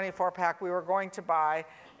buying the 24-pack we were going to buy.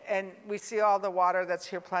 And we see all the water that's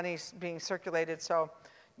here plenty being circulated, so,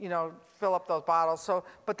 you know, fill up those bottles. So,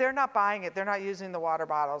 but they're not buying it. They're not using the water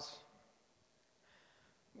bottles.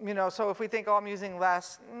 You know, so if we think, oh, I'm using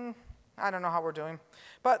less, I don't know how we're doing.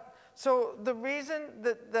 But so the reason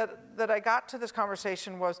that I got to this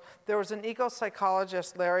conversation was there was an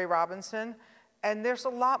eco-psychologist, Larry Robinson, and there's a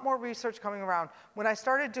lot more research coming around. When I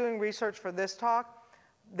started doing research for this talk,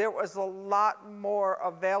 there was a lot more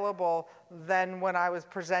available than when I was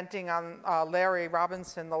presenting on Larry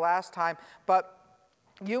Robinson the last time. But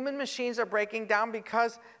human machines are breaking down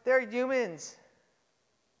because they're humans.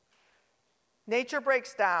 Nature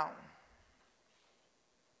breaks down.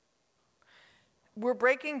 We're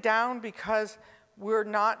breaking down because we're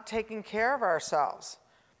not taking care of ourselves.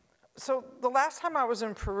 So the last time I was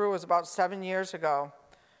in Peru was about 7 years ago.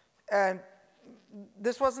 And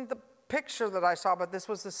this wasn't the picture that I saw, but this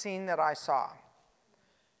was the scene that I saw.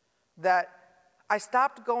 That I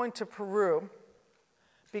stopped going to Peru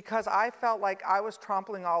because I felt like I was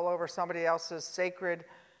trampling all over somebody else's sacred,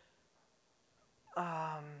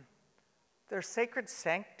 their sacred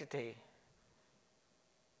sanctity.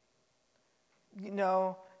 You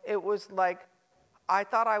know, it was like I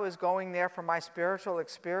thought I was going there for my spiritual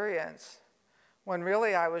experience, when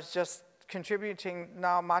really I was just contributing.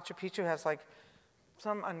 Now Machu Picchu has like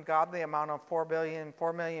some ungodly amount of 4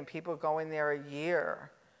 million people going there a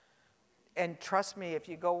year. And trust me, if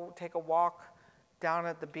you go take a walk down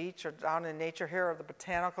at the beach or down in nature here or the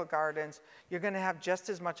botanical gardens, you're going to have just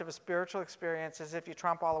as much of a spiritual experience as if you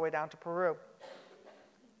tromp all the way down to Peru.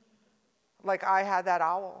 Like I had that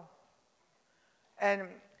owl. And,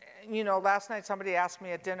 you know, last night somebody asked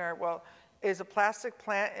me at dinner, well, is a plastic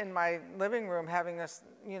plant in my living room having this,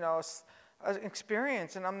 you know, an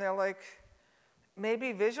experience? And I'm there like,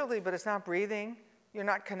 maybe visually, but it's not breathing. You're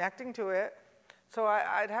not connecting to it. So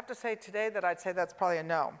I'd have to say today that I'd say that's probably a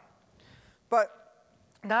no. But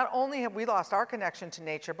not only have we lost our connection to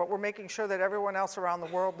nature, but we're making sure that everyone else around the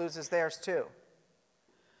world loses theirs too.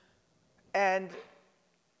 And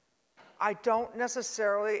I don't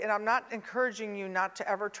necessarily, and I'm not encouraging you not to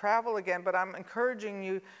ever travel again, but I'm encouraging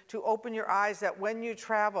you to open your eyes that when you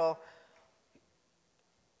travel,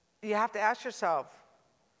 you have to ask yourself,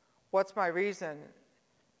 what's my reason?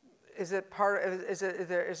 Is it part? Is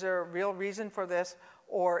there a real reason for this,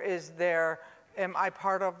 or am I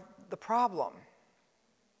part of the problem?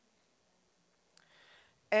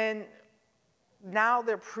 And now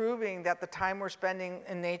they're proving that the time we're spending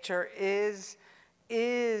in nature is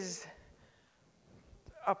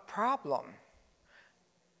a problem.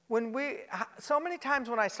 So many times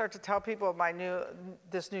when I start to tell people of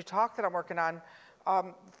this new talk that I'm working on,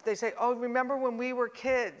 they say, oh, remember when we were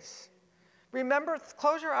kids? Remember,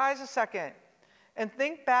 close your eyes a second and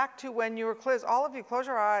think back to when you were kids. All of you, close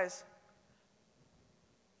your eyes.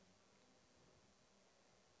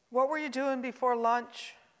 What were you doing before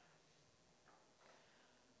lunch?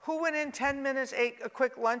 Who went in 10 minutes, ate a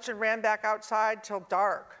quick lunch, and ran back outside till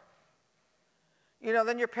dark? You know,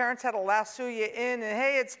 then your parents had to lasso you in, and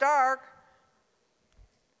hey, it's dark.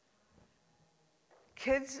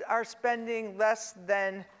 Kids are spending less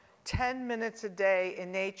than 10 minutes a day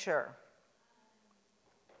in nature.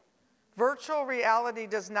 Virtual reality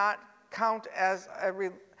does not count as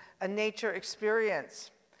a nature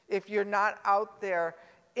experience if you're not out there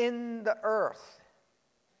in the earth.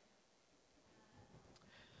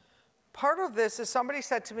 Part of this is somebody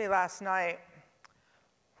said to me last night,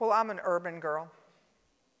 well, I'm an urban girl.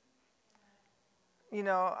 You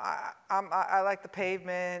know, I like the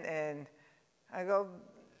pavement, and I go,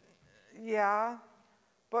 yeah,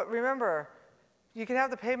 but remember, you can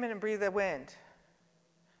have the pavement and breathe the wind.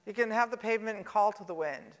 You can have the pavement and call to the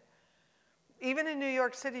wind. even in New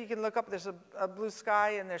York City, you can look up, there's a blue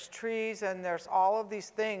sky and there's trees and there's all of these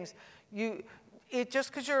things.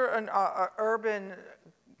 Just because you're an urban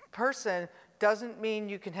person doesn't mean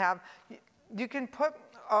you can put,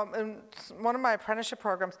 in one of my apprenticeship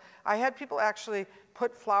programs, I had people actually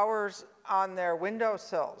put flowers on their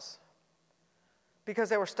windowsills because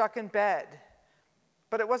they were stuck in bed.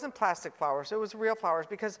 But it wasn't plastic flowers, it was real flowers.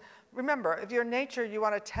 Because remember, if you're in nature, you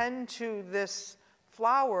want to tend to this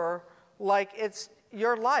flower like it's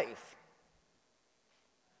your life.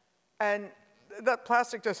 And that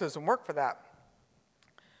plastic just doesn't work for that.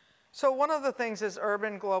 So one of the things is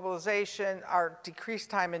urban globalization, our decreased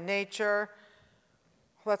time in nature.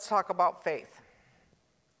 Let's talk about faith.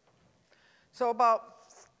 So about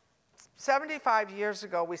 75 years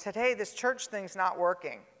ago, we said, hey, this church thing's not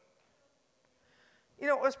working. You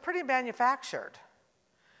know, it was pretty manufactured.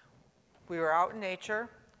 We were out in nature,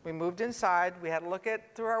 we moved inside, we had to look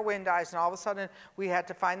through our wind eyes, and all of a sudden we had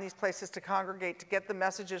to find these places to congregate to get the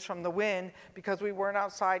messages from the wind because we weren't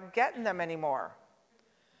outside getting them anymore.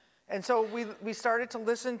 And so we started to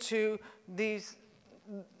listen to these,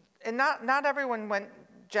 and not everyone went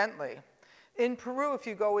gently. In Peru, if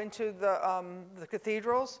you go into the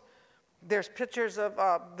cathedrals, there's pictures of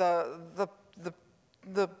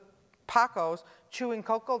the Pacos chewing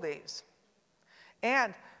cocoa leaves.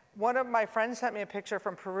 And one of my friends sent me a picture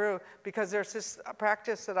from Peru because there's this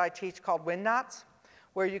practice that I teach called wind knots,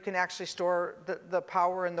 where you can actually store the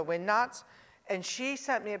power in the wind knots. And she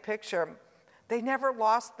sent me a picture. They never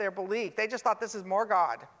lost their belief. They just thought this is more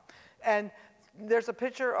God. And there's a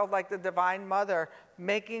picture of like the Divine Mother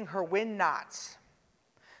making her wind knots.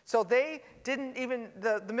 So they didn't even,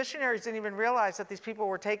 the missionaries didn't even realize that these people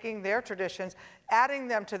were taking their traditions, adding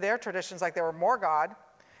them to their traditions like they were more God.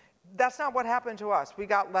 That's not what happened to us. We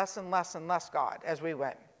got less and less and less God as we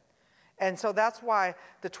went. And so that's why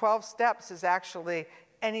the 12 steps is actually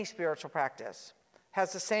any spiritual practice,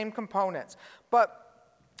 has the same components. But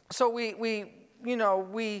so we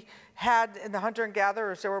had, in the hunter and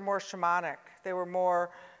gatherers, they were more shamanic. They were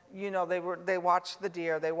more, they watched the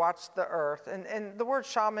deer, they watched the earth. And the word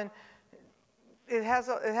shaman, it has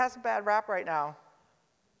a bad rap right now.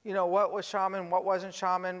 You know, what was shaman, what wasn't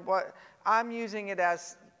shaman, I'm using it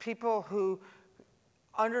as people who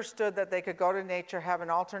understood that they could go to nature, have an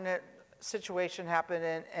alternate situation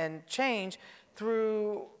happen and change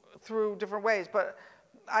through different ways. But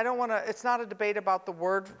I don't want to, it's not a debate about the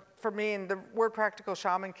word for me, and the word practical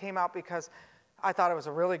shaman came out because I thought it was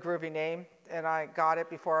a really groovy name, and I got it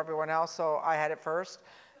before everyone else, so I had it first.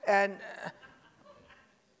 And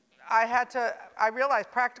I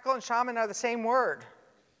realized practical and shaman are the same word.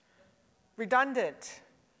 Redundant.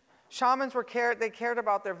 Shamans they cared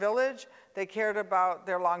about their village, they cared about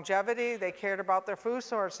their longevity, they cared about their food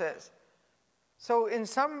sources. So in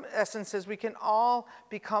some essences, we can all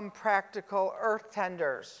become practical earth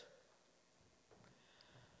tenders.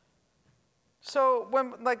 So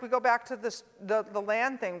when, we go back to this, the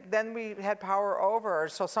land thing, then we had power over.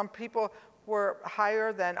 So some people were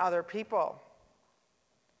higher than other people.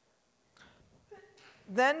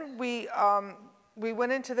 Then we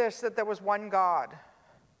went into this, that there was one God.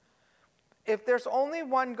 If there's only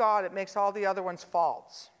one God, it makes all the other ones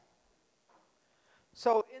false.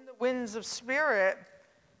 So in the winds of spirit,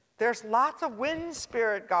 there's lots of wind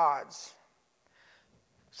spirit gods.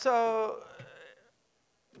 So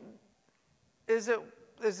is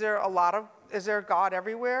there God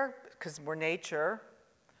everywhere? Because we're nature.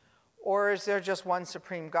 Or is there just one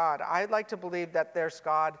supreme God? I'd like to believe that there's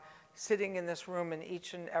God sitting in this room in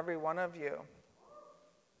each and every one of you.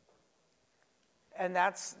 And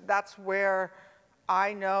that's where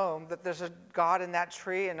I know that there's a God in that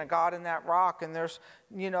tree and a God in that rock, and there's,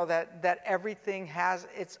 that everything has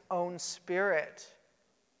its own spirit.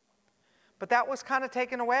 But that was kind of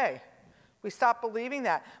taken away. We stopped believing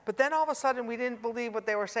that. But then all of a sudden we didn't believe what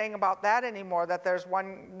they were saying about that anymore, that there's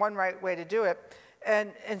one right way to do it.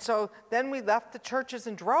 And so then we left the churches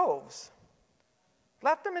in droves.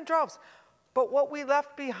 Left them in droves. But what we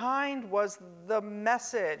left behind was the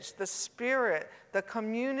message, the spirit, the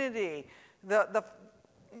community. The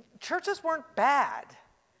churches weren't bad.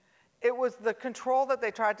 It was the control that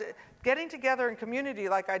they tried to... Getting together in community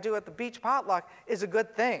like I do at the beach potluck is a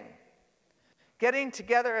good thing. Getting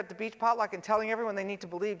together at the beach potluck and telling everyone they need to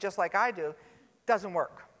believe just like I do doesn't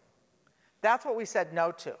work. That's what we said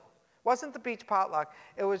no to. It wasn't the beach potluck.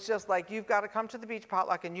 It was just like, you've got to come to the beach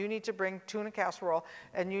potluck and you need to bring tuna casserole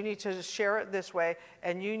and you need to share it this way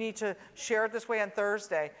and you need to share it this way on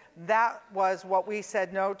Thursday. That was what we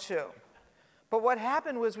said no to. But what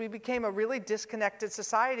happened was we became a really disconnected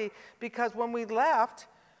society because when we left,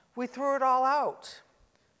 we threw it all out.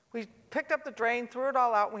 picked up the drain, threw it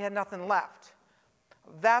all out, and we had nothing left.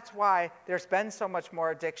 That's why there's been so much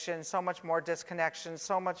more addiction, so much more disconnection,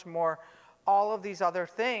 so much more all of these other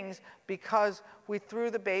things, because we threw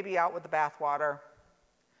the baby out with the bathwater.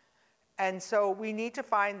 And so we need to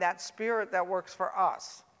find that spirit that works for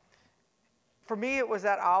us. For me, it was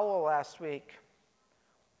that owl last week.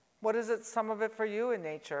 What is it, some of it for you in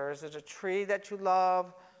nature? Is it a tree that you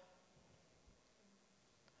love?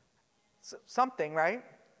 Something, right?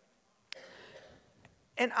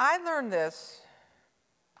 And I learned this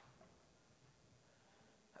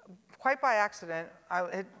quite by accident.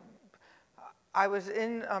 I was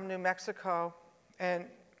in New Mexico, and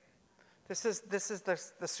this is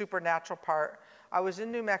the supernatural part. I was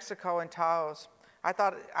in New Mexico in Taos. I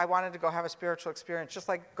thought I wanted to go have a spiritual experience, just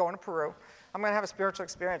like going to Peru. I'm going to have a spiritual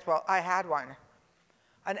experience. Well, I had one.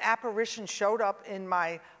 An apparition showed up in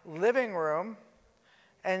my living room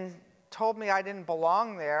and told me I didn't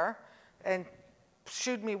belong there and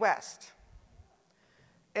shooed me west.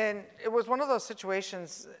 And it was one of those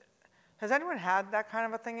situations. Has anyone had that kind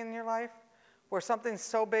of a thing in your life? Where something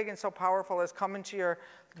so big and so powerful has come into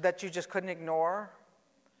that you just couldn't ignore?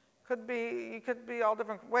 You could be all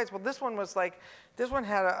different ways. Well, this one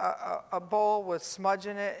had a bowl with smudge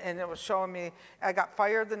in it, and it was showing me. I got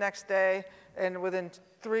fired the next day, and within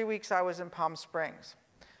 3 weeks I was in Palm Springs.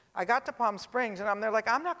 I got to Palm Springs, and I'm there like,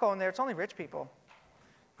 I'm not going there, it's only rich people.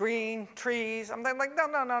 Green, trees, I'm like,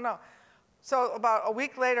 no. So about a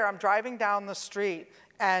week later, I'm driving down the street,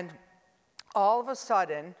 and all of a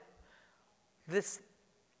sudden, this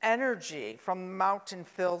energy from the mountain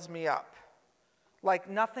fills me up like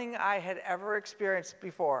nothing I had ever experienced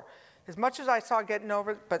before. As much as I saw getting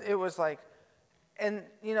over it, but it was like, and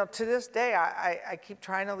to this day, I keep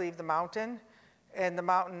trying to leave the mountain, and the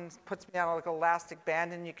mountain puts me on like an elastic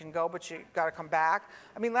band, and you can go, but you got to come back.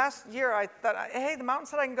 I mean, last year I thought, hey, the mountain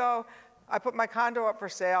said I can go. I put my condo up for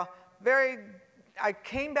sale. I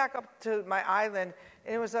came back up to my island,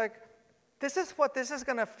 and it was like, this is what this is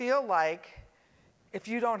going to feel like if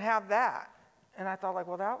you don't have that. And I thought, like,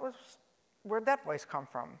 well, where'd that voice come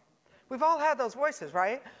from? We've all had those voices,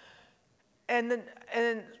 right? And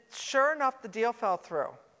then sure enough, the deal fell through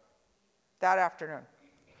that afternoon.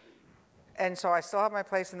 And so I still have my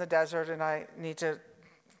place in the desert, and I need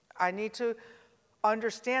to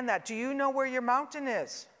understand that. Do you know where your mountain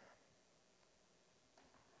is?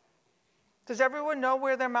 Does everyone know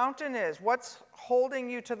where their mountain is? What's holding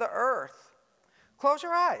you to the earth? Close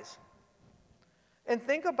your eyes and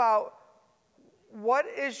think about, what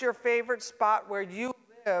is your favorite spot where you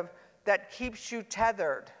live that keeps you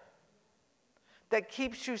tethered, that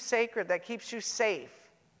keeps you sacred, that keeps you safe?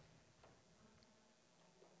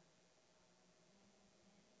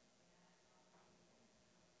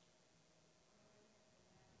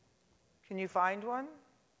 Can you find one?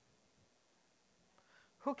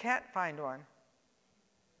 Who can't find one?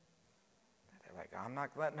 They're like, I'm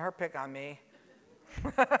not letting her pick on me.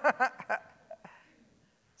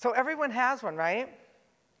 So everyone has one, right?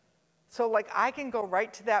 So like I can go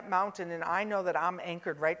right to that mountain, and I know that I'm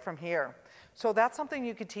anchored right from here. So that's something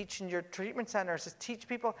you could teach in your treatment centers, is teach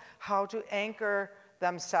people how to anchor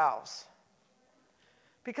themselves.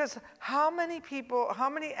 Because how many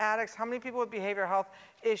addicts, how many people with behavioral health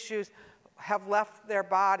issues have left their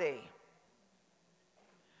body?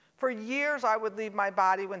 For years, I would leave my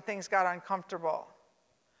body when things got uncomfortable.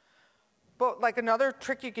 But like another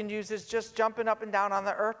trick you can use is just jumping up and down on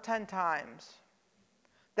the earth 10 times.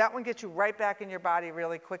 That one gets you right back in your body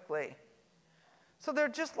really quickly. So they're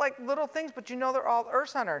just like little things, but they're all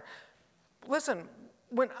earth-centered. Listen,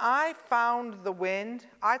 when I found the wind,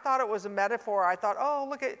 I thought it was a metaphor. I thought, oh,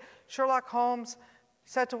 look at Sherlock Holmes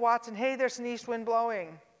said to Watson, hey, there's an east wind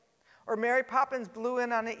blowing. Or Mary Poppins blew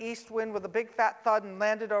in on the east wind with a big fat thud and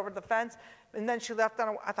landed over the fence, and then she left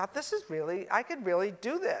on I thought, I could really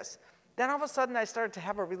do this. Then all of a sudden I started to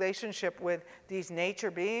have a relationship with these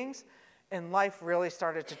nature beings, and life really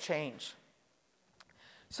started to change.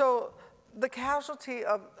 So the casualty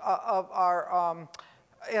of our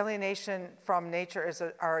alienation from nature is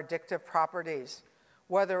our addictive properties.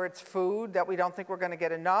 Whether it's food that we don't think we're going to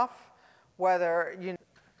get enough, whether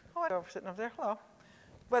I'm sitting over there, hello.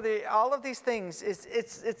 Whether all of these things,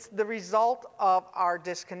 it's the result of our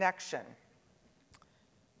disconnection.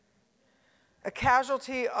 A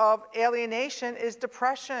casualty of alienation is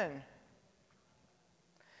depression.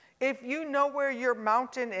 If you know where your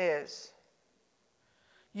mountain is,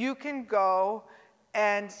 you can go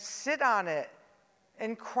and sit on it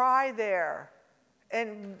and cry there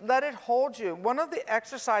and let it hold you. One of the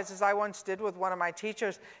exercises I once did with one of my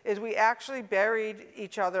teachers is we actually buried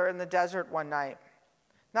each other in the desert one night.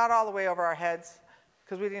 Not all the way over our heads,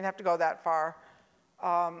 because we didn't have to go that far.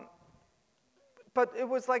 But it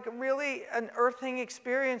was like really an earthing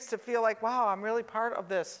experience to feel like, wow, I'm really part of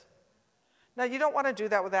this. Now, you don't want to do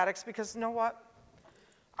that with addicts because you know what?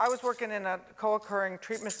 I was working in a co-occurring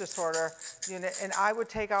treatment disorder unit, and I would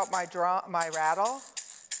take out my rattle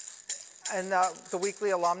in the weekly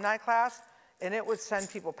alumni class, and it would send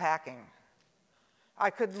people packing. I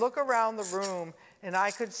could look around the room, and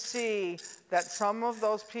I could see that some of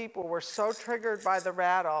those people were so triggered by the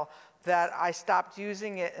rattle that I stopped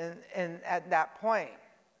using it at that point.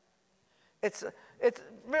 It's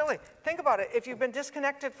really, think about it. If you've been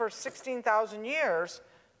disconnected for 16,000 years,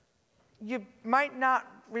 you might not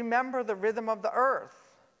remember the rhythm of the earth.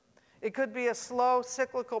 It could be a slow,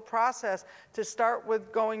 cyclical process to start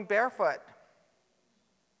with going barefoot,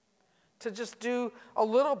 to just do a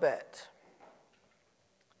little bit.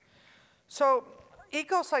 So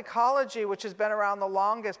eco-psychology, which has been around the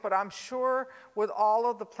longest, but I'm sure with all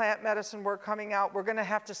of the plant medicine work coming out, we're going to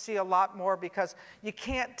have to see a lot more because you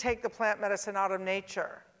can't take the plant medicine out of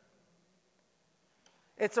nature.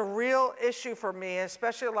 It's a real issue for me,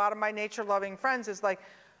 especially a lot of my nature-loving friends, is like,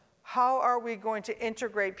 how are we going to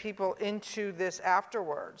integrate people into this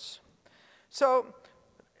afterwards? So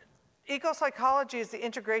eco-psychology is the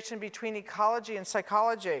integration between ecology and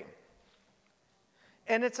psychology.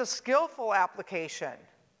 And it's a skillful application.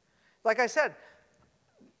 Like I said,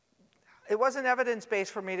 it wasn't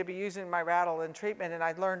evidence-based for me to be using my rattle in treatment, and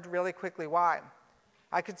I learned really quickly why.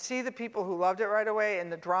 I could see the people who loved it right away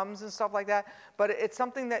and the drums and stuff like that, but it's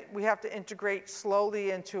something that we have to integrate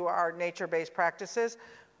slowly into our nature-based practices.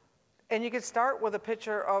 And you could start with a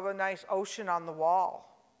picture of a nice ocean on the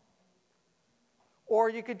wall. Or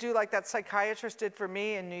you could do like that psychiatrist did for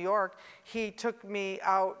me in New York. He took me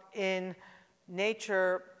out in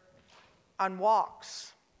nature on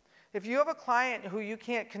walks. If you have a client who you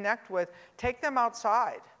can't connect with, take them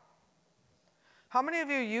outside. How many of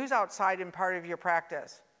you use outside in part of your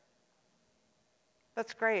practice?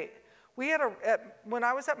 That's great. We had when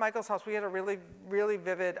I was at Michael's house, we had a really, really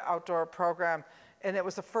vivid outdoor program, and it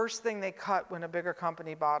was the first thing they cut when a bigger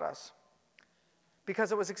company bought us.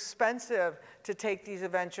 Because it was expensive to take these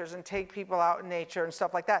adventures and take people out in nature and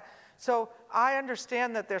stuff like that. So I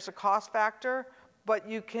understand that there's a cost factor, but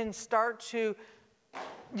you can start to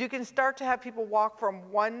have people walk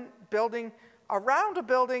from one building around a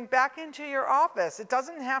building back into your office. It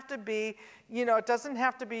doesn't have to be, you have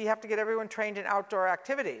to get everyone trained in outdoor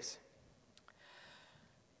activities.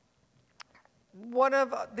 One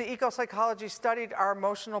of the eco-psychology studied our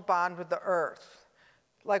emotional bond with the earth.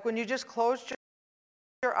 Like when you just closed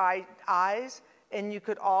your eyes and you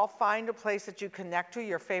could all find a place that you connect to,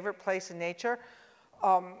 your favorite place in nature.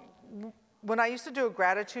 When I used to do a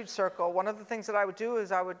gratitude circle, one of the things that I would do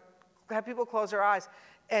is I would have people close their eyes.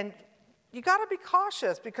 And you got to be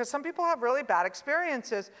cautious because some people have really bad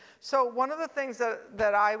experiences. So one of the things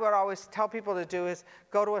that I would always tell people to do is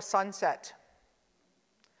go to a sunset.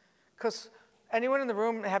 Because anyone in the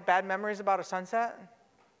room have bad memories about a sunset?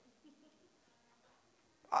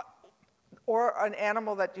 Or an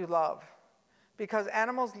animal that you love. Because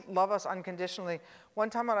animals love us unconditionally. One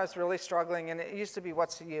time when I was really struggling, and it used to be,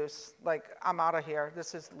 what's the use? Like, I'm out of here.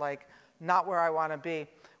 This is like not where I want to be.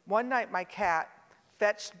 One night my cat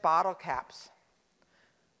fetched bottle caps.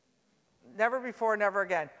 Never before, never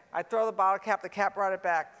again. I throw the bottle cap, the cat brought it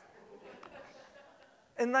back.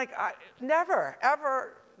 And like, never,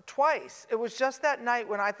 ever, twice. It was just that night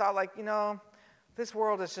when I thought like, this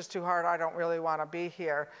world is just too hard. I don't really want to be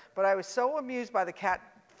here. But I was so amused by the cat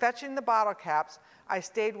fetching the bottle caps, I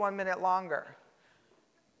stayed 1 minute longer.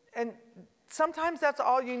 And sometimes that's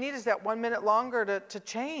all you need is that 1 minute longer to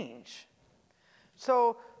change.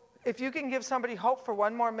 So if you can give somebody hope for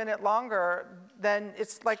 1 more minute longer, then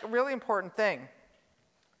it's like a really important thing.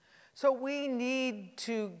 So we need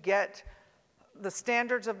to get the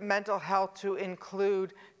standards of mental health to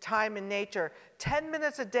include time in nature. 10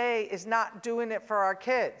 minutes a day is not doing it for our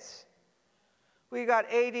kids. We got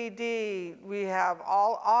ADD, we have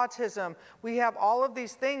all autism, we have all of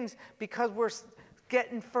these things because we're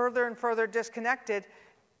getting further and further disconnected,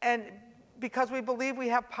 and because we believe we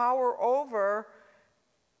have power over,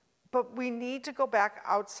 but we need to go back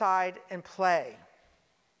outside and play.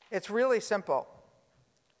 It's really simple.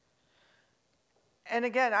 And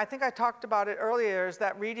again, I think I talked about it earlier, is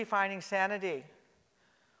that redefining sanity.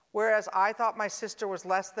 Whereas I thought my sister was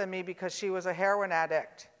less than me because she was a heroin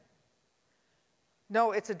addict.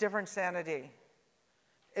 No, it's a different sanity.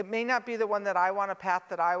 It may not be the one that I want, a path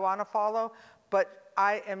that I want to follow, but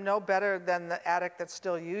I am no better than the addict that's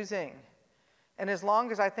still using. And as long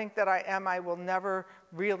as I think that I am, I will never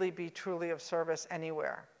really be truly of service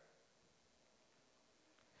anywhere.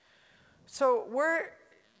 So we're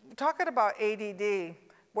talking about ADD,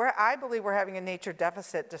 where I believe we're having a nature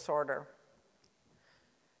deficit disorder.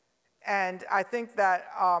 And I think that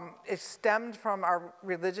it stemmed from our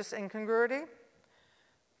religious incongruity,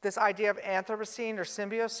 this idea of Anthropocene or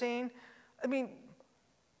Symbiocene. I mean,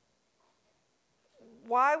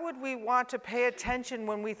 why would we want to pay attention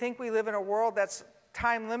when we think we live in a world that's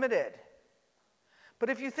time limited? But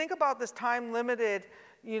if you think about this time limited,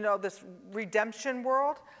 this redemption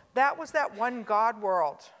world, that was that one God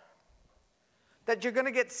world, that you're going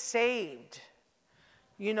to get saved.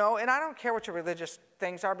 And I don't care what your religious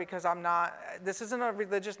things are, because this isn't a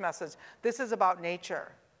religious message. This is about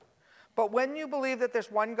nature. But when you believe that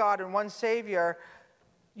there's one God and one Savior,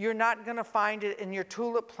 you're not going to find it in your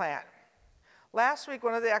tulip plant. Last week,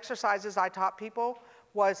 one of the exercises I taught people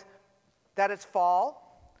was that it's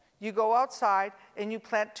fall. You go outside and you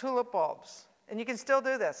plant tulip bulbs. And you can still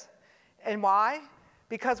do this. And why?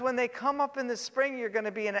 Because when they come up in the spring, you're going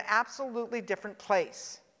to be in an absolutely different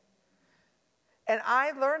place. And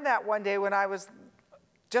I learned that one day when I was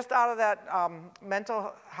just out of that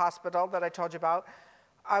mental hospital that I told you about.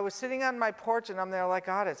 I was sitting on my porch and I'm there like,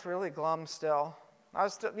 God, it's really glum still. I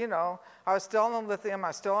was still, I was still on the lithium, I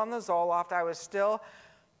was still on the Zoloft, I was still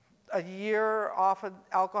a year off of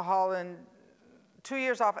alcohol and 2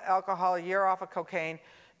 years off of alcohol, a year off of cocaine,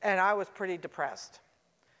 and I was pretty depressed.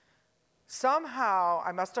 Somehow,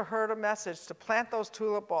 I must have heard a message to plant those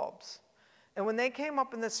tulip bulbs. And when they came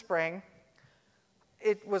up in the spring,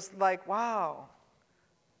 it was like, wow,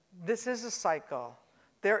 this is a cycle.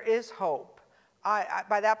 There is hope.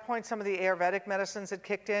 By that point, some of the Ayurvedic medicines had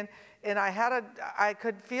kicked in, and I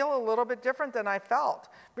could feel a little bit different than I felt.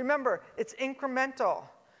 Remember, it's incremental.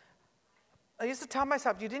 I used to tell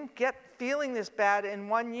myself, you didn't get feeling this bad in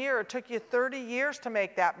 1 year. It took you 30 years to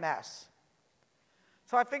make that mess.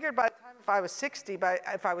 So I figured by the time, if I was 60,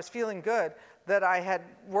 if I was feeling good, that I had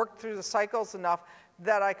worked through the cycles enough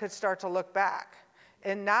that I could start to look back.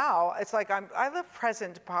 And now, it's like I live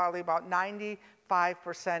present probably about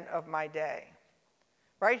 95% of my day.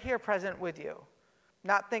 Right here, present with you.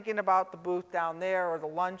 Not thinking about the booth down there or the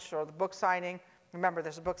lunch or the book signing. Remember,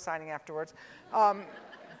 there's a book signing afterwards.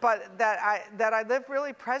 But that I live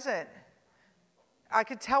really present. I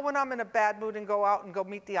could tell when I'm in a bad mood and go out and go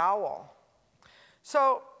meet the owl.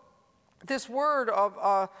 So this word of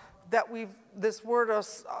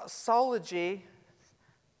soology,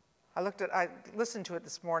 I listened to it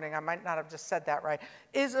this morning, I might not have just said that right,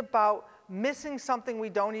 is about missing something we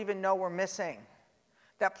don't even know we're missing.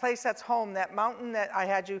 That place that's home, that mountain that I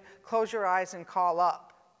had you close your eyes and call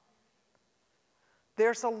up.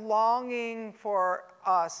 There's a longing for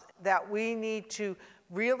us that we need to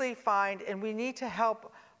really find, and we need to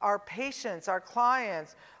help our patients, our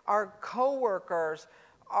clients, our coworkers,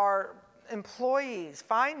 our employees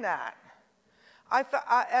find that.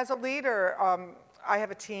 As a leader, I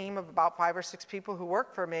have a team of about 5 or 6 people who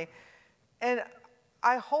work for me, and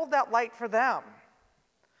I hold that light for them.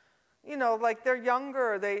 Like they're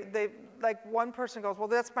younger, they like one person goes, well,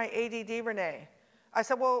 that's my ADD, Renee. I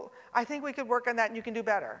said, well, I think we could work on that and you can do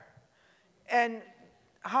better. And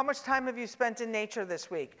how much time have you spent in nature this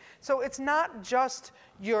week? So it's not just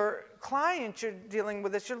your clients you're dealing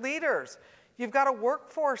with, it's your leaders. You've got a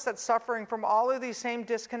workforce that's suffering from all of these same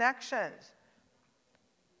disconnections.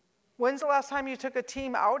 When's the last time you took a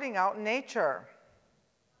team outing out in nature?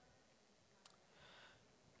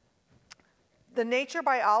 The nature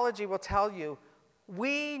biology will tell you,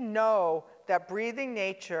 we know that breathing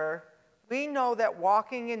nature, we know that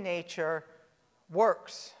walking in nature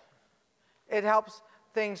works. It helps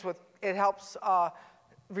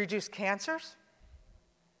reduce cancers.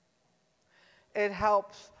 It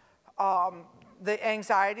helps the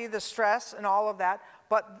anxiety, the stress, and all of that,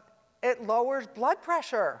 but it lowers blood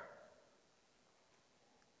pressure.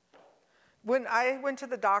 When I went to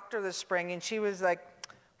the doctor this spring and she was like,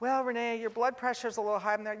 well, Renee, your blood pressure's a little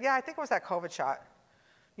high. I'm there, yeah, I think it was that COVID shot.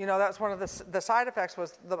 That was one of the side effects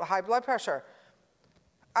was the high blood pressure.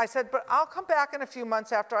 I said, but I'll come back in a few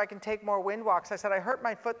months after I can take more wind walks. I said, I hurt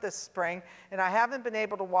my foot this spring, and I haven't been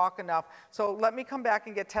able to walk enough, so let me come back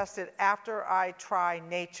and get tested after I try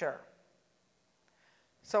nature.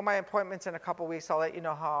 So my appointment's in a couple weeks. I'll let you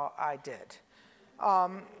know how I did.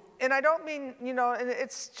 And I don't mean, and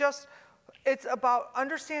it's about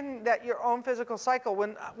understanding that your own physical cycle.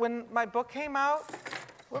 When my book came out,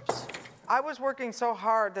 I was working so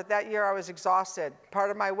hard that year I was exhausted.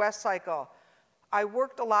 Part of my West cycle. I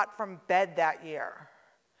worked a lot from bed that year.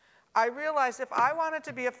 I realized if I wanted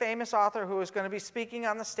to be a famous author who was going to be speaking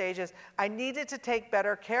on the stages, I needed to take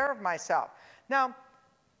better care of myself. Now,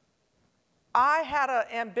 I had an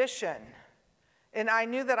ambition, And I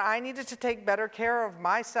knew that I needed to take better care of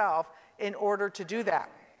myself in order to do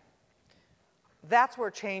that. That's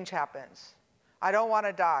where change happens. I don't want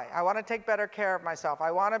to die. I want to take better care of myself.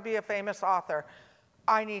 I want to be a famous author.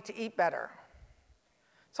 I need to eat better.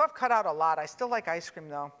 So I've cut out a lot. I still like ice cream,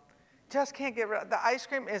 though. Just can't get rid of the ice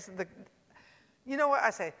cream. You know what I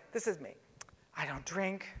say? This is me. I don't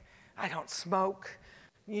drink. I don't smoke.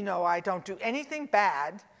 I don't do anything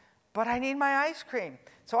bad, but I need my ice cream.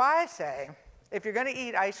 So I say, if you're going to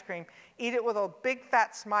eat ice cream, eat it with a big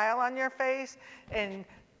fat smile on your face and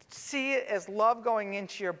see it as love going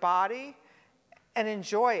into your body and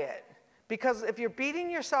enjoy it. Because if you're beating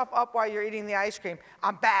yourself up while you're eating the ice cream,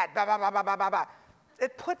 I'm bad, blah, blah, blah, blah, blah, blah, blah,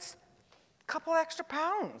 it puts a couple extra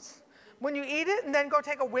pounds. When you eat it and then go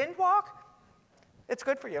take a wind walk, it's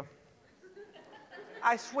good for you.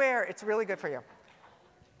 I swear, it's really good for you.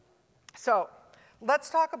 So let's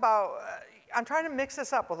talk about, I'm trying to mix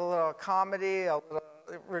this up with a little comedy, a little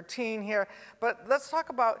routine here, but let's talk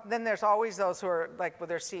about, then there's always those who are like with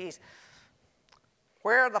their C's.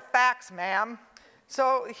 Where are the facts, ma'am?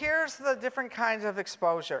 So here's the different kinds of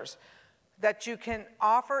exposures that you can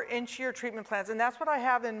offer into your treatment plans, and that's what I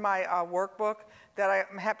have in my workbook that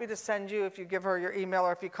I'm happy to send you if you give her your email,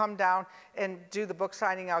 or if you come down and do the book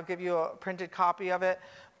signing, I'll give you a printed copy of it.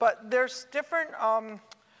 But there's different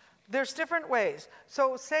ways.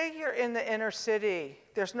 So say you're in the inner city,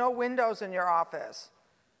 there's no windows in your office.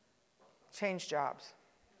 Change jobs.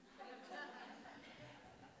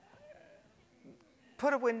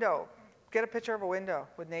 Put a window, get a picture of a window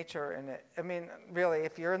with nature in it. I mean, really,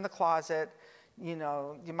 if you're in the closet, you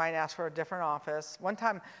might ask for a different office. One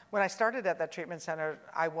time, when I started at that treatment center,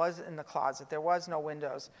 I was in the closet. There was no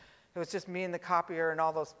windows. It was just me and the copier and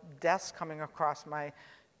all those desks coming across my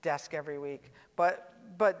desk every week. But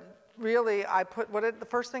really, the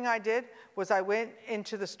first thing I did was I went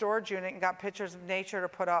into the storage unit and got pictures of nature to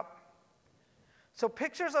put up. So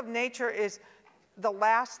pictures of nature is the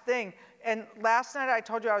last thing. And last night I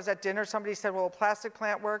told you I was at dinner, somebody said, will a plastic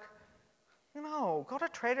plant work? No, go to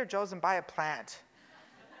Trader Joe's and buy a plant.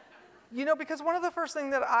 Because one of the first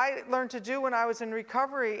things that I learned to do when I was in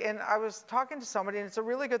recovery, and I was talking to somebody, and it's a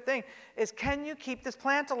really good thing, is can you keep this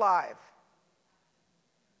plant alive?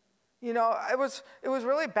 It was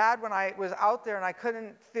really bad when I was out there and I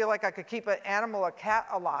couldn't feel like I could keep an animal, a cat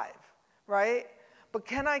alive, right? But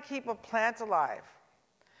can I keep a plant alive?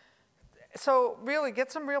 So really, get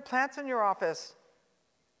some real plants in your office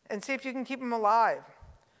and see if you can keep them alive.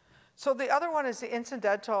 So the other one is the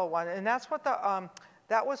incidental one, and that's what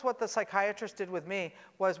that was what the psychiatrist did with me,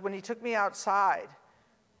 was when he took me outside.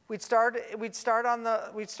 We'd start on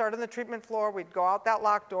the treatment floor, we'd go out that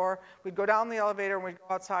locked door, we'd go down the elevator, and we'd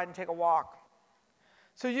go outside and take a walk.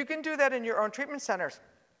 So you can do that in your own treatment centers.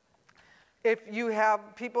 If you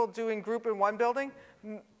have people doing group in one building,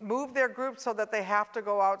 move their group so that they have to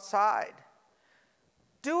go outside.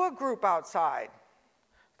 Do a group outside.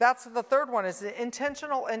 That's the third one, is the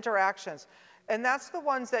intentional interactions. And that's the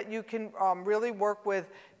ones that you can really work with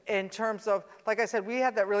in terms of, like I said, we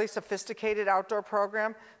had that really sophisticated outdoor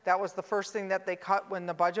program. That was the first thing that they cut when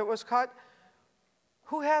the budget was cut.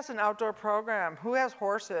 Who has an outdoor program? Who has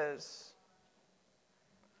horses?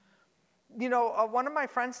 One of my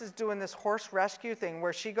friends is doing this horse rescue thing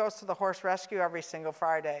where she goes to the horse rescue every single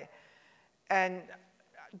Friday. And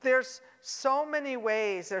there's so many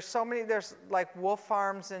ways. There's like wolf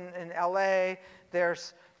farms in LA.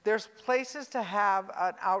 There's places to have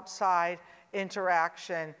an outside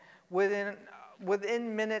interaction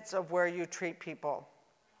within minutes of where you treat people.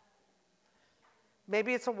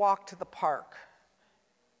 Maybe it's a walk to the park.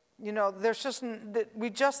 We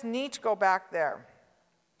just need to go back there.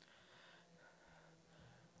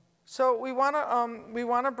 So we want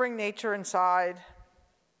to bring nature inside.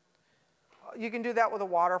 You can do that with a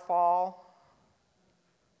waterfall,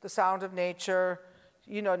 the sound of nature.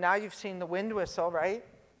 Now you've seen the wind whistle, right?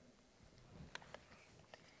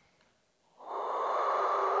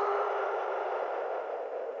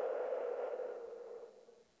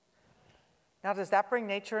 Now, does that bring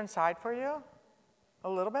nature inside for you? A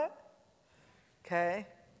little bit? Okay.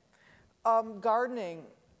 Gardening.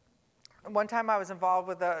 One time I was involved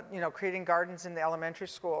with creating gardens in the elementary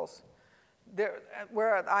schools.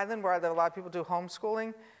 We're an island where a lot of people do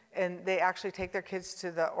homeschooling, and they actually take their kids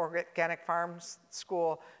to the organic farms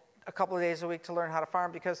school a couple of days a week to learn how to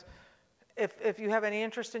farm, because if you have any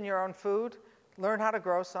interest in your own food, learn how to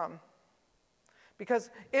grow some.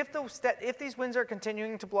 Because if these winds are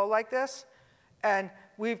continuing to blow like this, and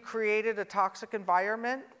we've created a toxic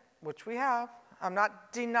environment, which we have, I'm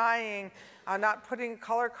not denying, I'm not putting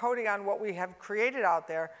color coding on what we have created out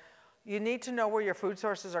there. You need to know where your food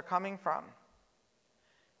sources are coming from.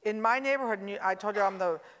 In my neighborhood, and I told you I'm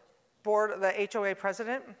the HOA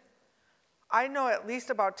president, I know at least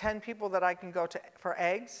about 10 people that I can go to for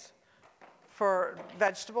eggs, for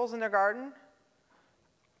vegetables in their garden.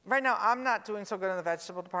 Right now, I'm not doing so good in the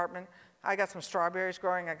vegetable department. I got some strawberries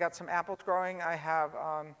growing, I got some apples growing, I have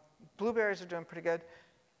blueberries are doing pretty good,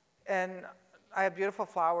 and I have beautiful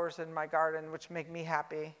flowers in my garden, which make me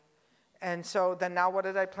happy. And so then now what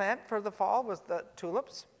did I plant for the fall was the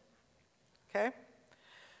tulips, okay?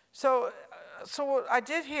 So what I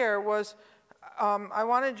did here was I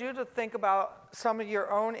wanted you to think about some of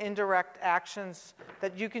your own indirect actions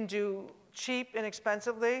that you can do cheap,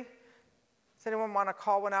 inexpensively. Does anyone want to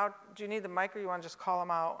call one out? Do you need the mic or you want to just call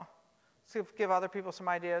them out? See if give other people some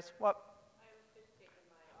ideas. What? I have a fish tank in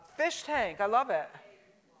my office. Fish tank, I love it.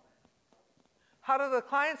 How do the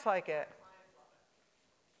clients like it? Clients love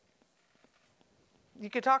it. You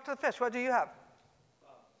could talk to the fish. What do you have? So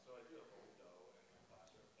I do have a window in my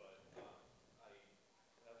classroom,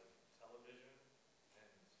 but I have a television and I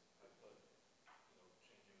put, changing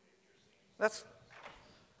nature scenes. That's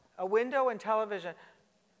a window and television.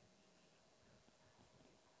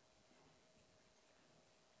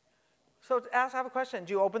 So I have a question.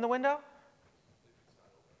 Do you open the window?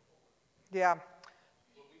 Yeah.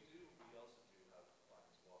 What we also do have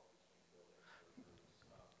clients walk between buildings or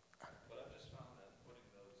groups, but I've just found that putting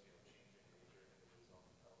those, changing nature images on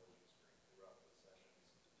the television screen throughout the sessions,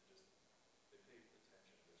 they pay attention.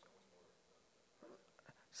 There's so much more present.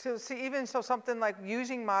 So see, even so something like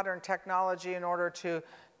using modern technology in order to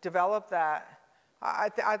develop that, I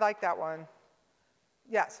like that one.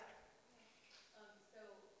 Yes?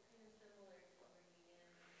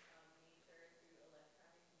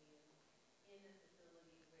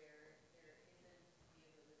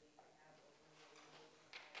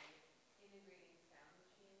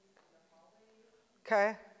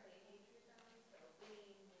 Okay.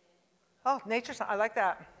 Oh, nature sound. I like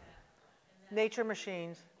that. Nature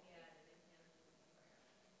machines.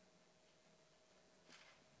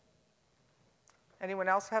 Anyone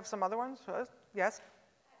else have some other ones? Yes?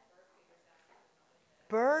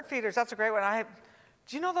 Bird feeders. That's a great one.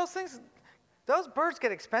 Do you know those things? Those birds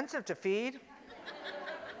get expensive to feed.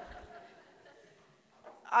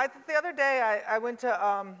 The other day, I went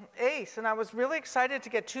to Ace, and I was really excited to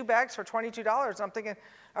get 2 bags for $22. I'm thinking,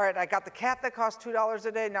 all right, I got the cat that costs $2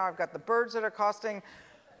 a day. Now I've got the birds that are costing.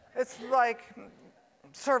 It's like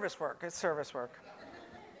service work. It's service work.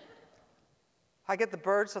 I get the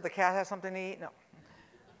birds so the cat has something to eat. No.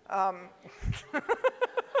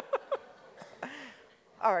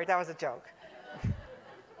 All right, that was a joke.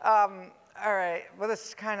 All right, well, this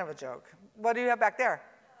is kind of a joke. What do you have back there?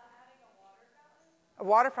 A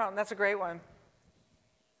water fountain, that's a great one.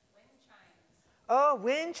 Wind chimes. Oh,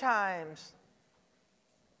 wind chimes.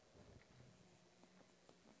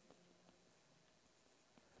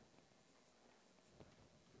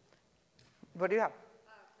 What do you have?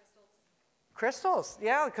 Crystals. Crystals,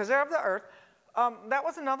 yeah, because they're of the earth. That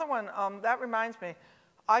was another one. That reminds me.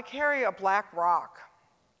 I carry a black rock.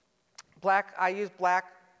 I use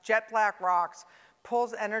jet black rocks,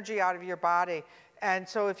 pulls energy out of your body. And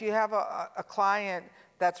so if you have a client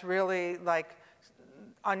that's really like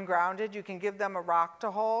ungrounded, you can give them a rock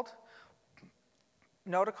to hold.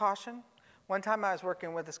 Note of caution. One time I was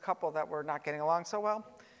working with this couple that were not getting along so well,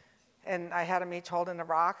 and I had them each holding a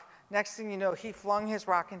rock. Next thing you know, he flung his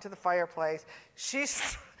rock into the fireplace. She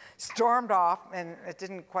stormed off, and it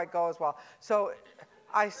didn't quite go as well. So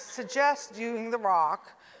I suggest using the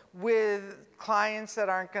rock with clients that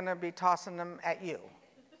aren't going to be tossing them at you.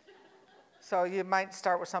 So you might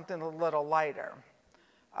start with something a little lighter.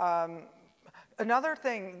 Another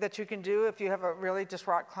thing that you can do if you have a really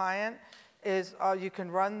distraught client is you can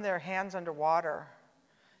run their hands underwater,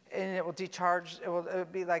 and it will decharge. It will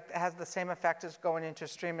be like it has the same effect as going into a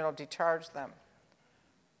stream. It'll decharge them.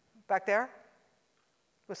 Back there?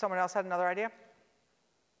 Was someone else had another idea?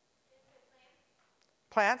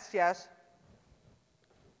 Plants, yes.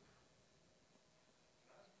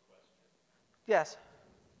 Yes.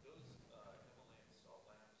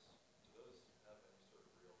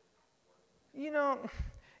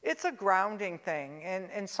 It's a grounding thing,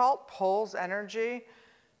 and salt pulls energy.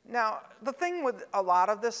 Now, the thing with a lot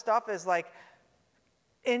of this stuff is like,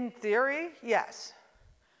 in theory, yes.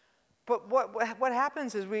 But what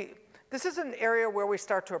happens is this is an area where we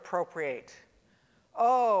start to appropriate.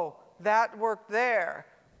 Oh, that worked there.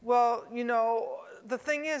 Well, the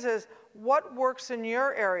thing is what works in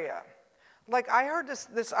your area? Like I heard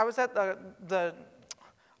this I was at the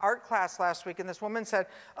art class last week, and this woman said,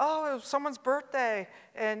 oh, it was someone's birthday.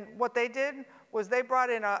 And what they did was they brought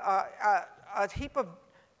in a heap of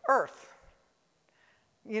earth.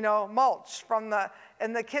 mulch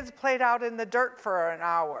and the kids played out in the dirt for an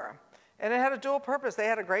hour. And it had a dual purpose. They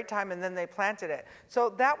had a great time, and then they planted it.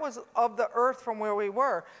 So that was of the earth from where we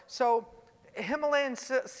were. So Himalayan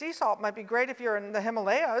sea salt might be great if you're in the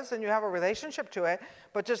Himalayas and you have a relationship to it,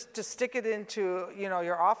 but just to stick it into,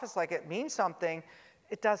 your office like it means something,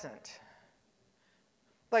 it doesn't.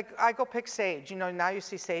 Like, I go pick sage. Now you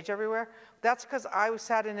see sage everywhere. That's because I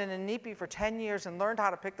sat in an inipi for 10 years and learned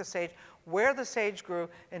how to pick the sage, where the sage grew,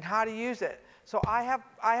 and how to use it. So I have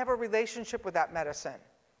a relationship with that medicine.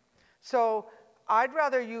 So I'd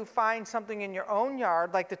rather you find something in your own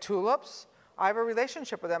yard, like the tulips. I have a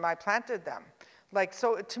relationship with them. I planted them.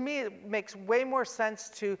 So to me, it makes way more sense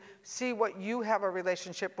to see what you have a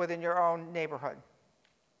relationship with in your own neighborhood.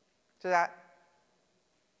 So that.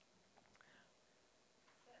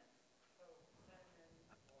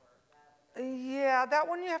 Yeah, that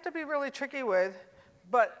one you have to be really tricky with,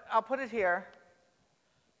 but I'll put it here.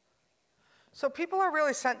 So people are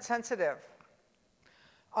really scent sensitive.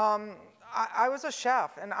 I was a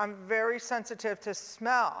chef, and I'm very sensitive to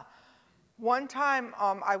smell. One time,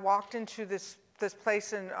 I walked into this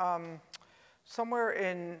place in somewhere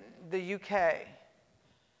in the UK,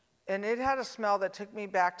 and it had a smell that took me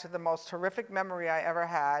back to the most horrific memory I ever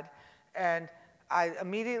had, and I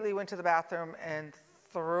immediately went to the bathroom and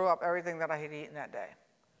threw up everything that I had eaten that day.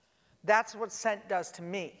 That's what scent does to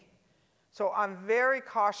me. So I'm very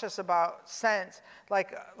cautious about scents,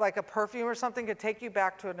 like a perfume or something could take you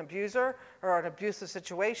back to an abuser or an abusive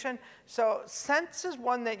situation. So scents is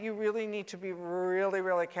one that you really need to be really,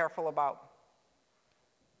 really careful about.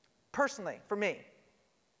 Personally, for me.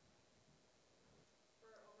 For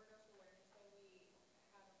overdose awareness, when we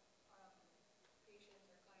have patients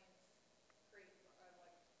or clients create paint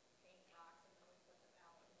rocks and then we put them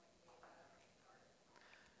out and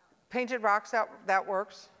Painted rocks, that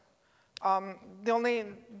works. The only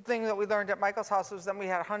thing that we learned at Michael's house was that we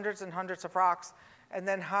had hundreds and hundreds of rocks, and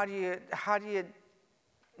then how do you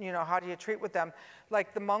treat with them?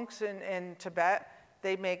 Like the monks in Tibet,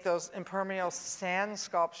 they make those impermeable sand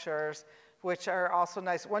sculptures, which are also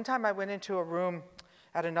nice. One time I went into a room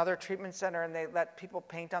at another treatment center, and they let people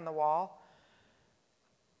paint on the wall.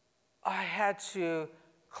 I had to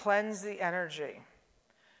cleanse the energy.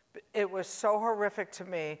 It was so horrific to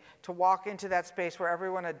me to walk into that space where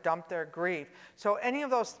everyone had dumped their grief. So any of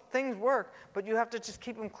those things work, but you have to just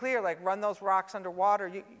keep them clear, like run those rocks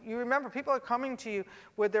underwater. You remember, people are coming to you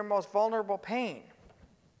with their most vulnerable pain.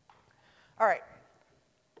 All right.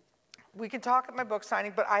 We can talk at my book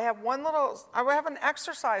signing, but I have I have an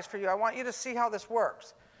exercise for you. I want you to see how this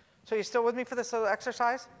works. So you still with me for this little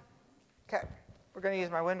exercise? Okay. We're going to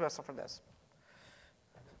use my wind whistle for this.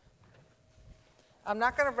 I'm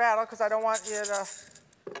not going to rattle because I don't want you to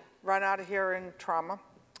run out of here in trauma.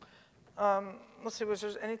 Let's see, was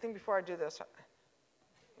there anything before I do this?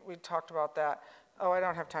 We talked about that. Oh, I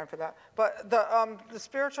don't have time for that. But the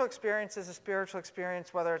spiritual experience is a spiritual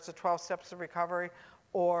experience, whether it's the 12 steps of recovery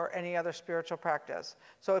or any other spiritual practice.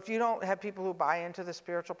 So if you don't have people who buy into the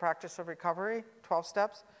spiritual practice of recovery, 12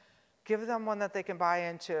 steps, give them one that they can buy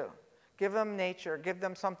into. Give them nature, give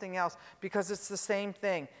them something else, because it's the same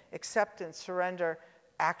thing: acceptance, surrender,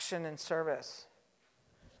 action, and service.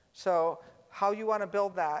 So how you want to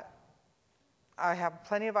build that, I have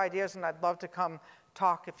plenty of ideas, and I'd love to come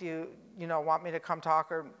talk if you want me to come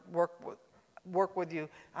talk or work with you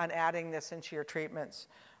on adding this into your treatments.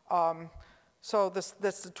 So this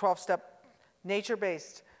is the 12-step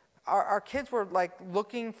nature-based. Our kids were like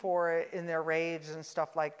looking for it in their raves and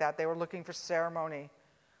stuff like that. They were looking for ceremony.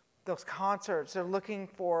 Those concerts,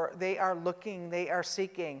 they are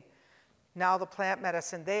seeking. Now the plant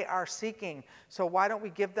medicine, they are seeking. So why don't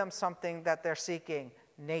we give them something that they're seeking?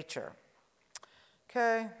 Nature.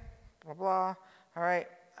 Okay, blah, blah. All right,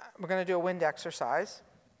 we're going to do a wind exercise.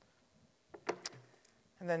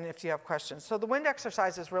 And then if you have questions. So the wind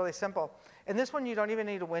exercise is really simple. And this one you don't even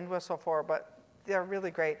need a wind whistle for, but they're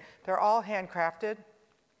really great. They're all handcrafted.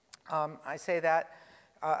 I say that.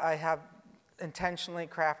 I have intentionally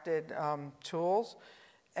crafted tools,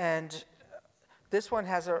 and this one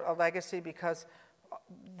has a legacy because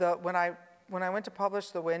when I went to publish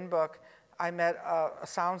the Wind book, I met a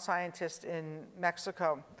sound scientist in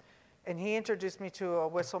Mexico, and he introduced me to a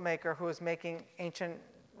whistle maker who was making ancient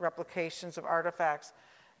replications of artifacts.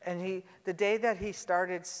 And the day that he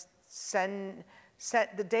started sending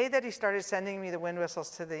me the wind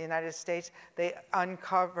whistles to the United States, they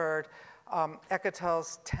uncovered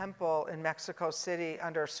Ecatel's temple in Mexico City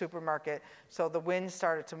under a supermarket. So the wind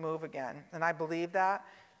started to move again. And I believe that.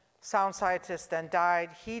 Sound scientist then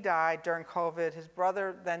died. He died during COVID. His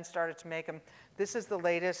brother then started to make them. This is the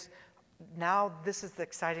latest now this is the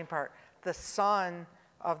exciting part. The son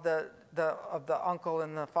of the uncle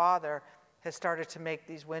and the father has started to make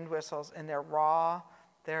these wind whistles, and they're raw,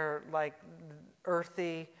 they're like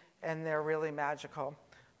earthy, and they're really magical.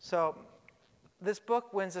 So this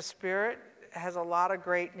book, Winds of Spirit, has a lot of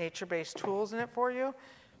great nature-based tools in it for you.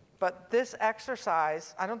 But this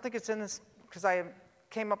exercise, I don't think it's in this because I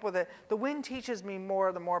came up with it. The wind teaches me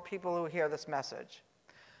more the more people who hear this message.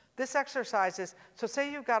 This exercise is, so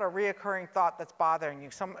say you've got a reoccurring thought that's bothering you.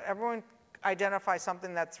 Everyone identify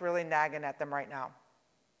something that's really nagging at them right now.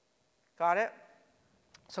 Got it?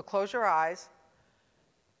 So close your eyes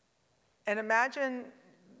and imagine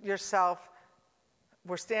yourself,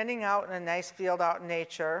 we're standing out in a nice field out in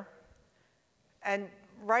nature, and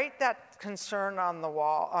write that concern on the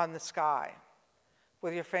wall, on the sky,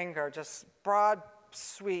 with your finger, just broad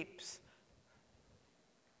sweeps.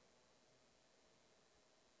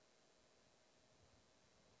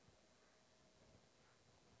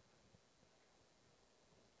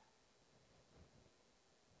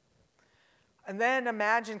 And then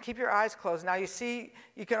imagine, keep your eyes closed. Now you see,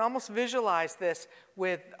 you can almost visualize this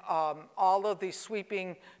with all of these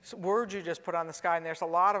sweeping words you just put on the sky, and there's a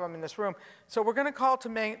lot of them in this room. So we're going to call to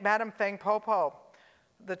Madame Feng Popo,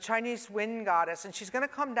 the Chinese wind goddess, and she's going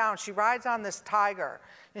to come down. She rides on this tiger,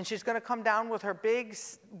 and she's going to come down with her big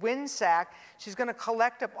wind sack. She's going to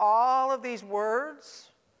collect up all of these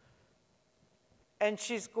words, and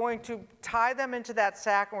she's going to tie them into that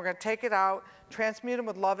sack, and we're going to take it out, transmute them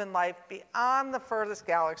with love and light beyond the furthest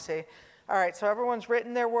galaxy. All right, so everyone's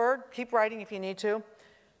written their word. Keep writing if you need to.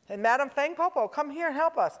 And Madame Feng Popo, come here and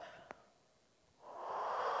help us.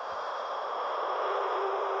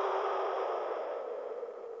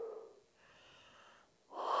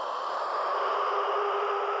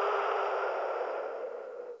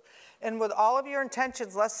 And with all of your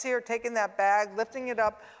intentions, let's see her taking that bag, lifting it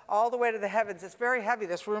up all the way to the heavens. It's very heavy.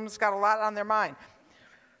 This room's got a lot on their mind.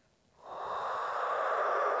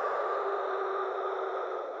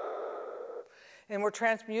 And we're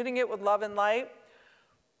transmuting it with love and light.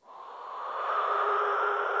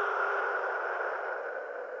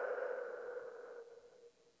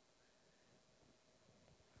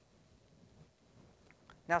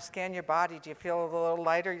 Now scan your body. Do you feel a little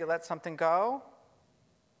lighter? You let something go?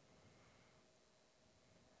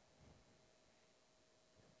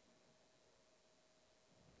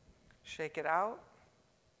 Shake it out.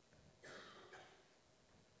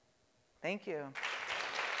 Thank you.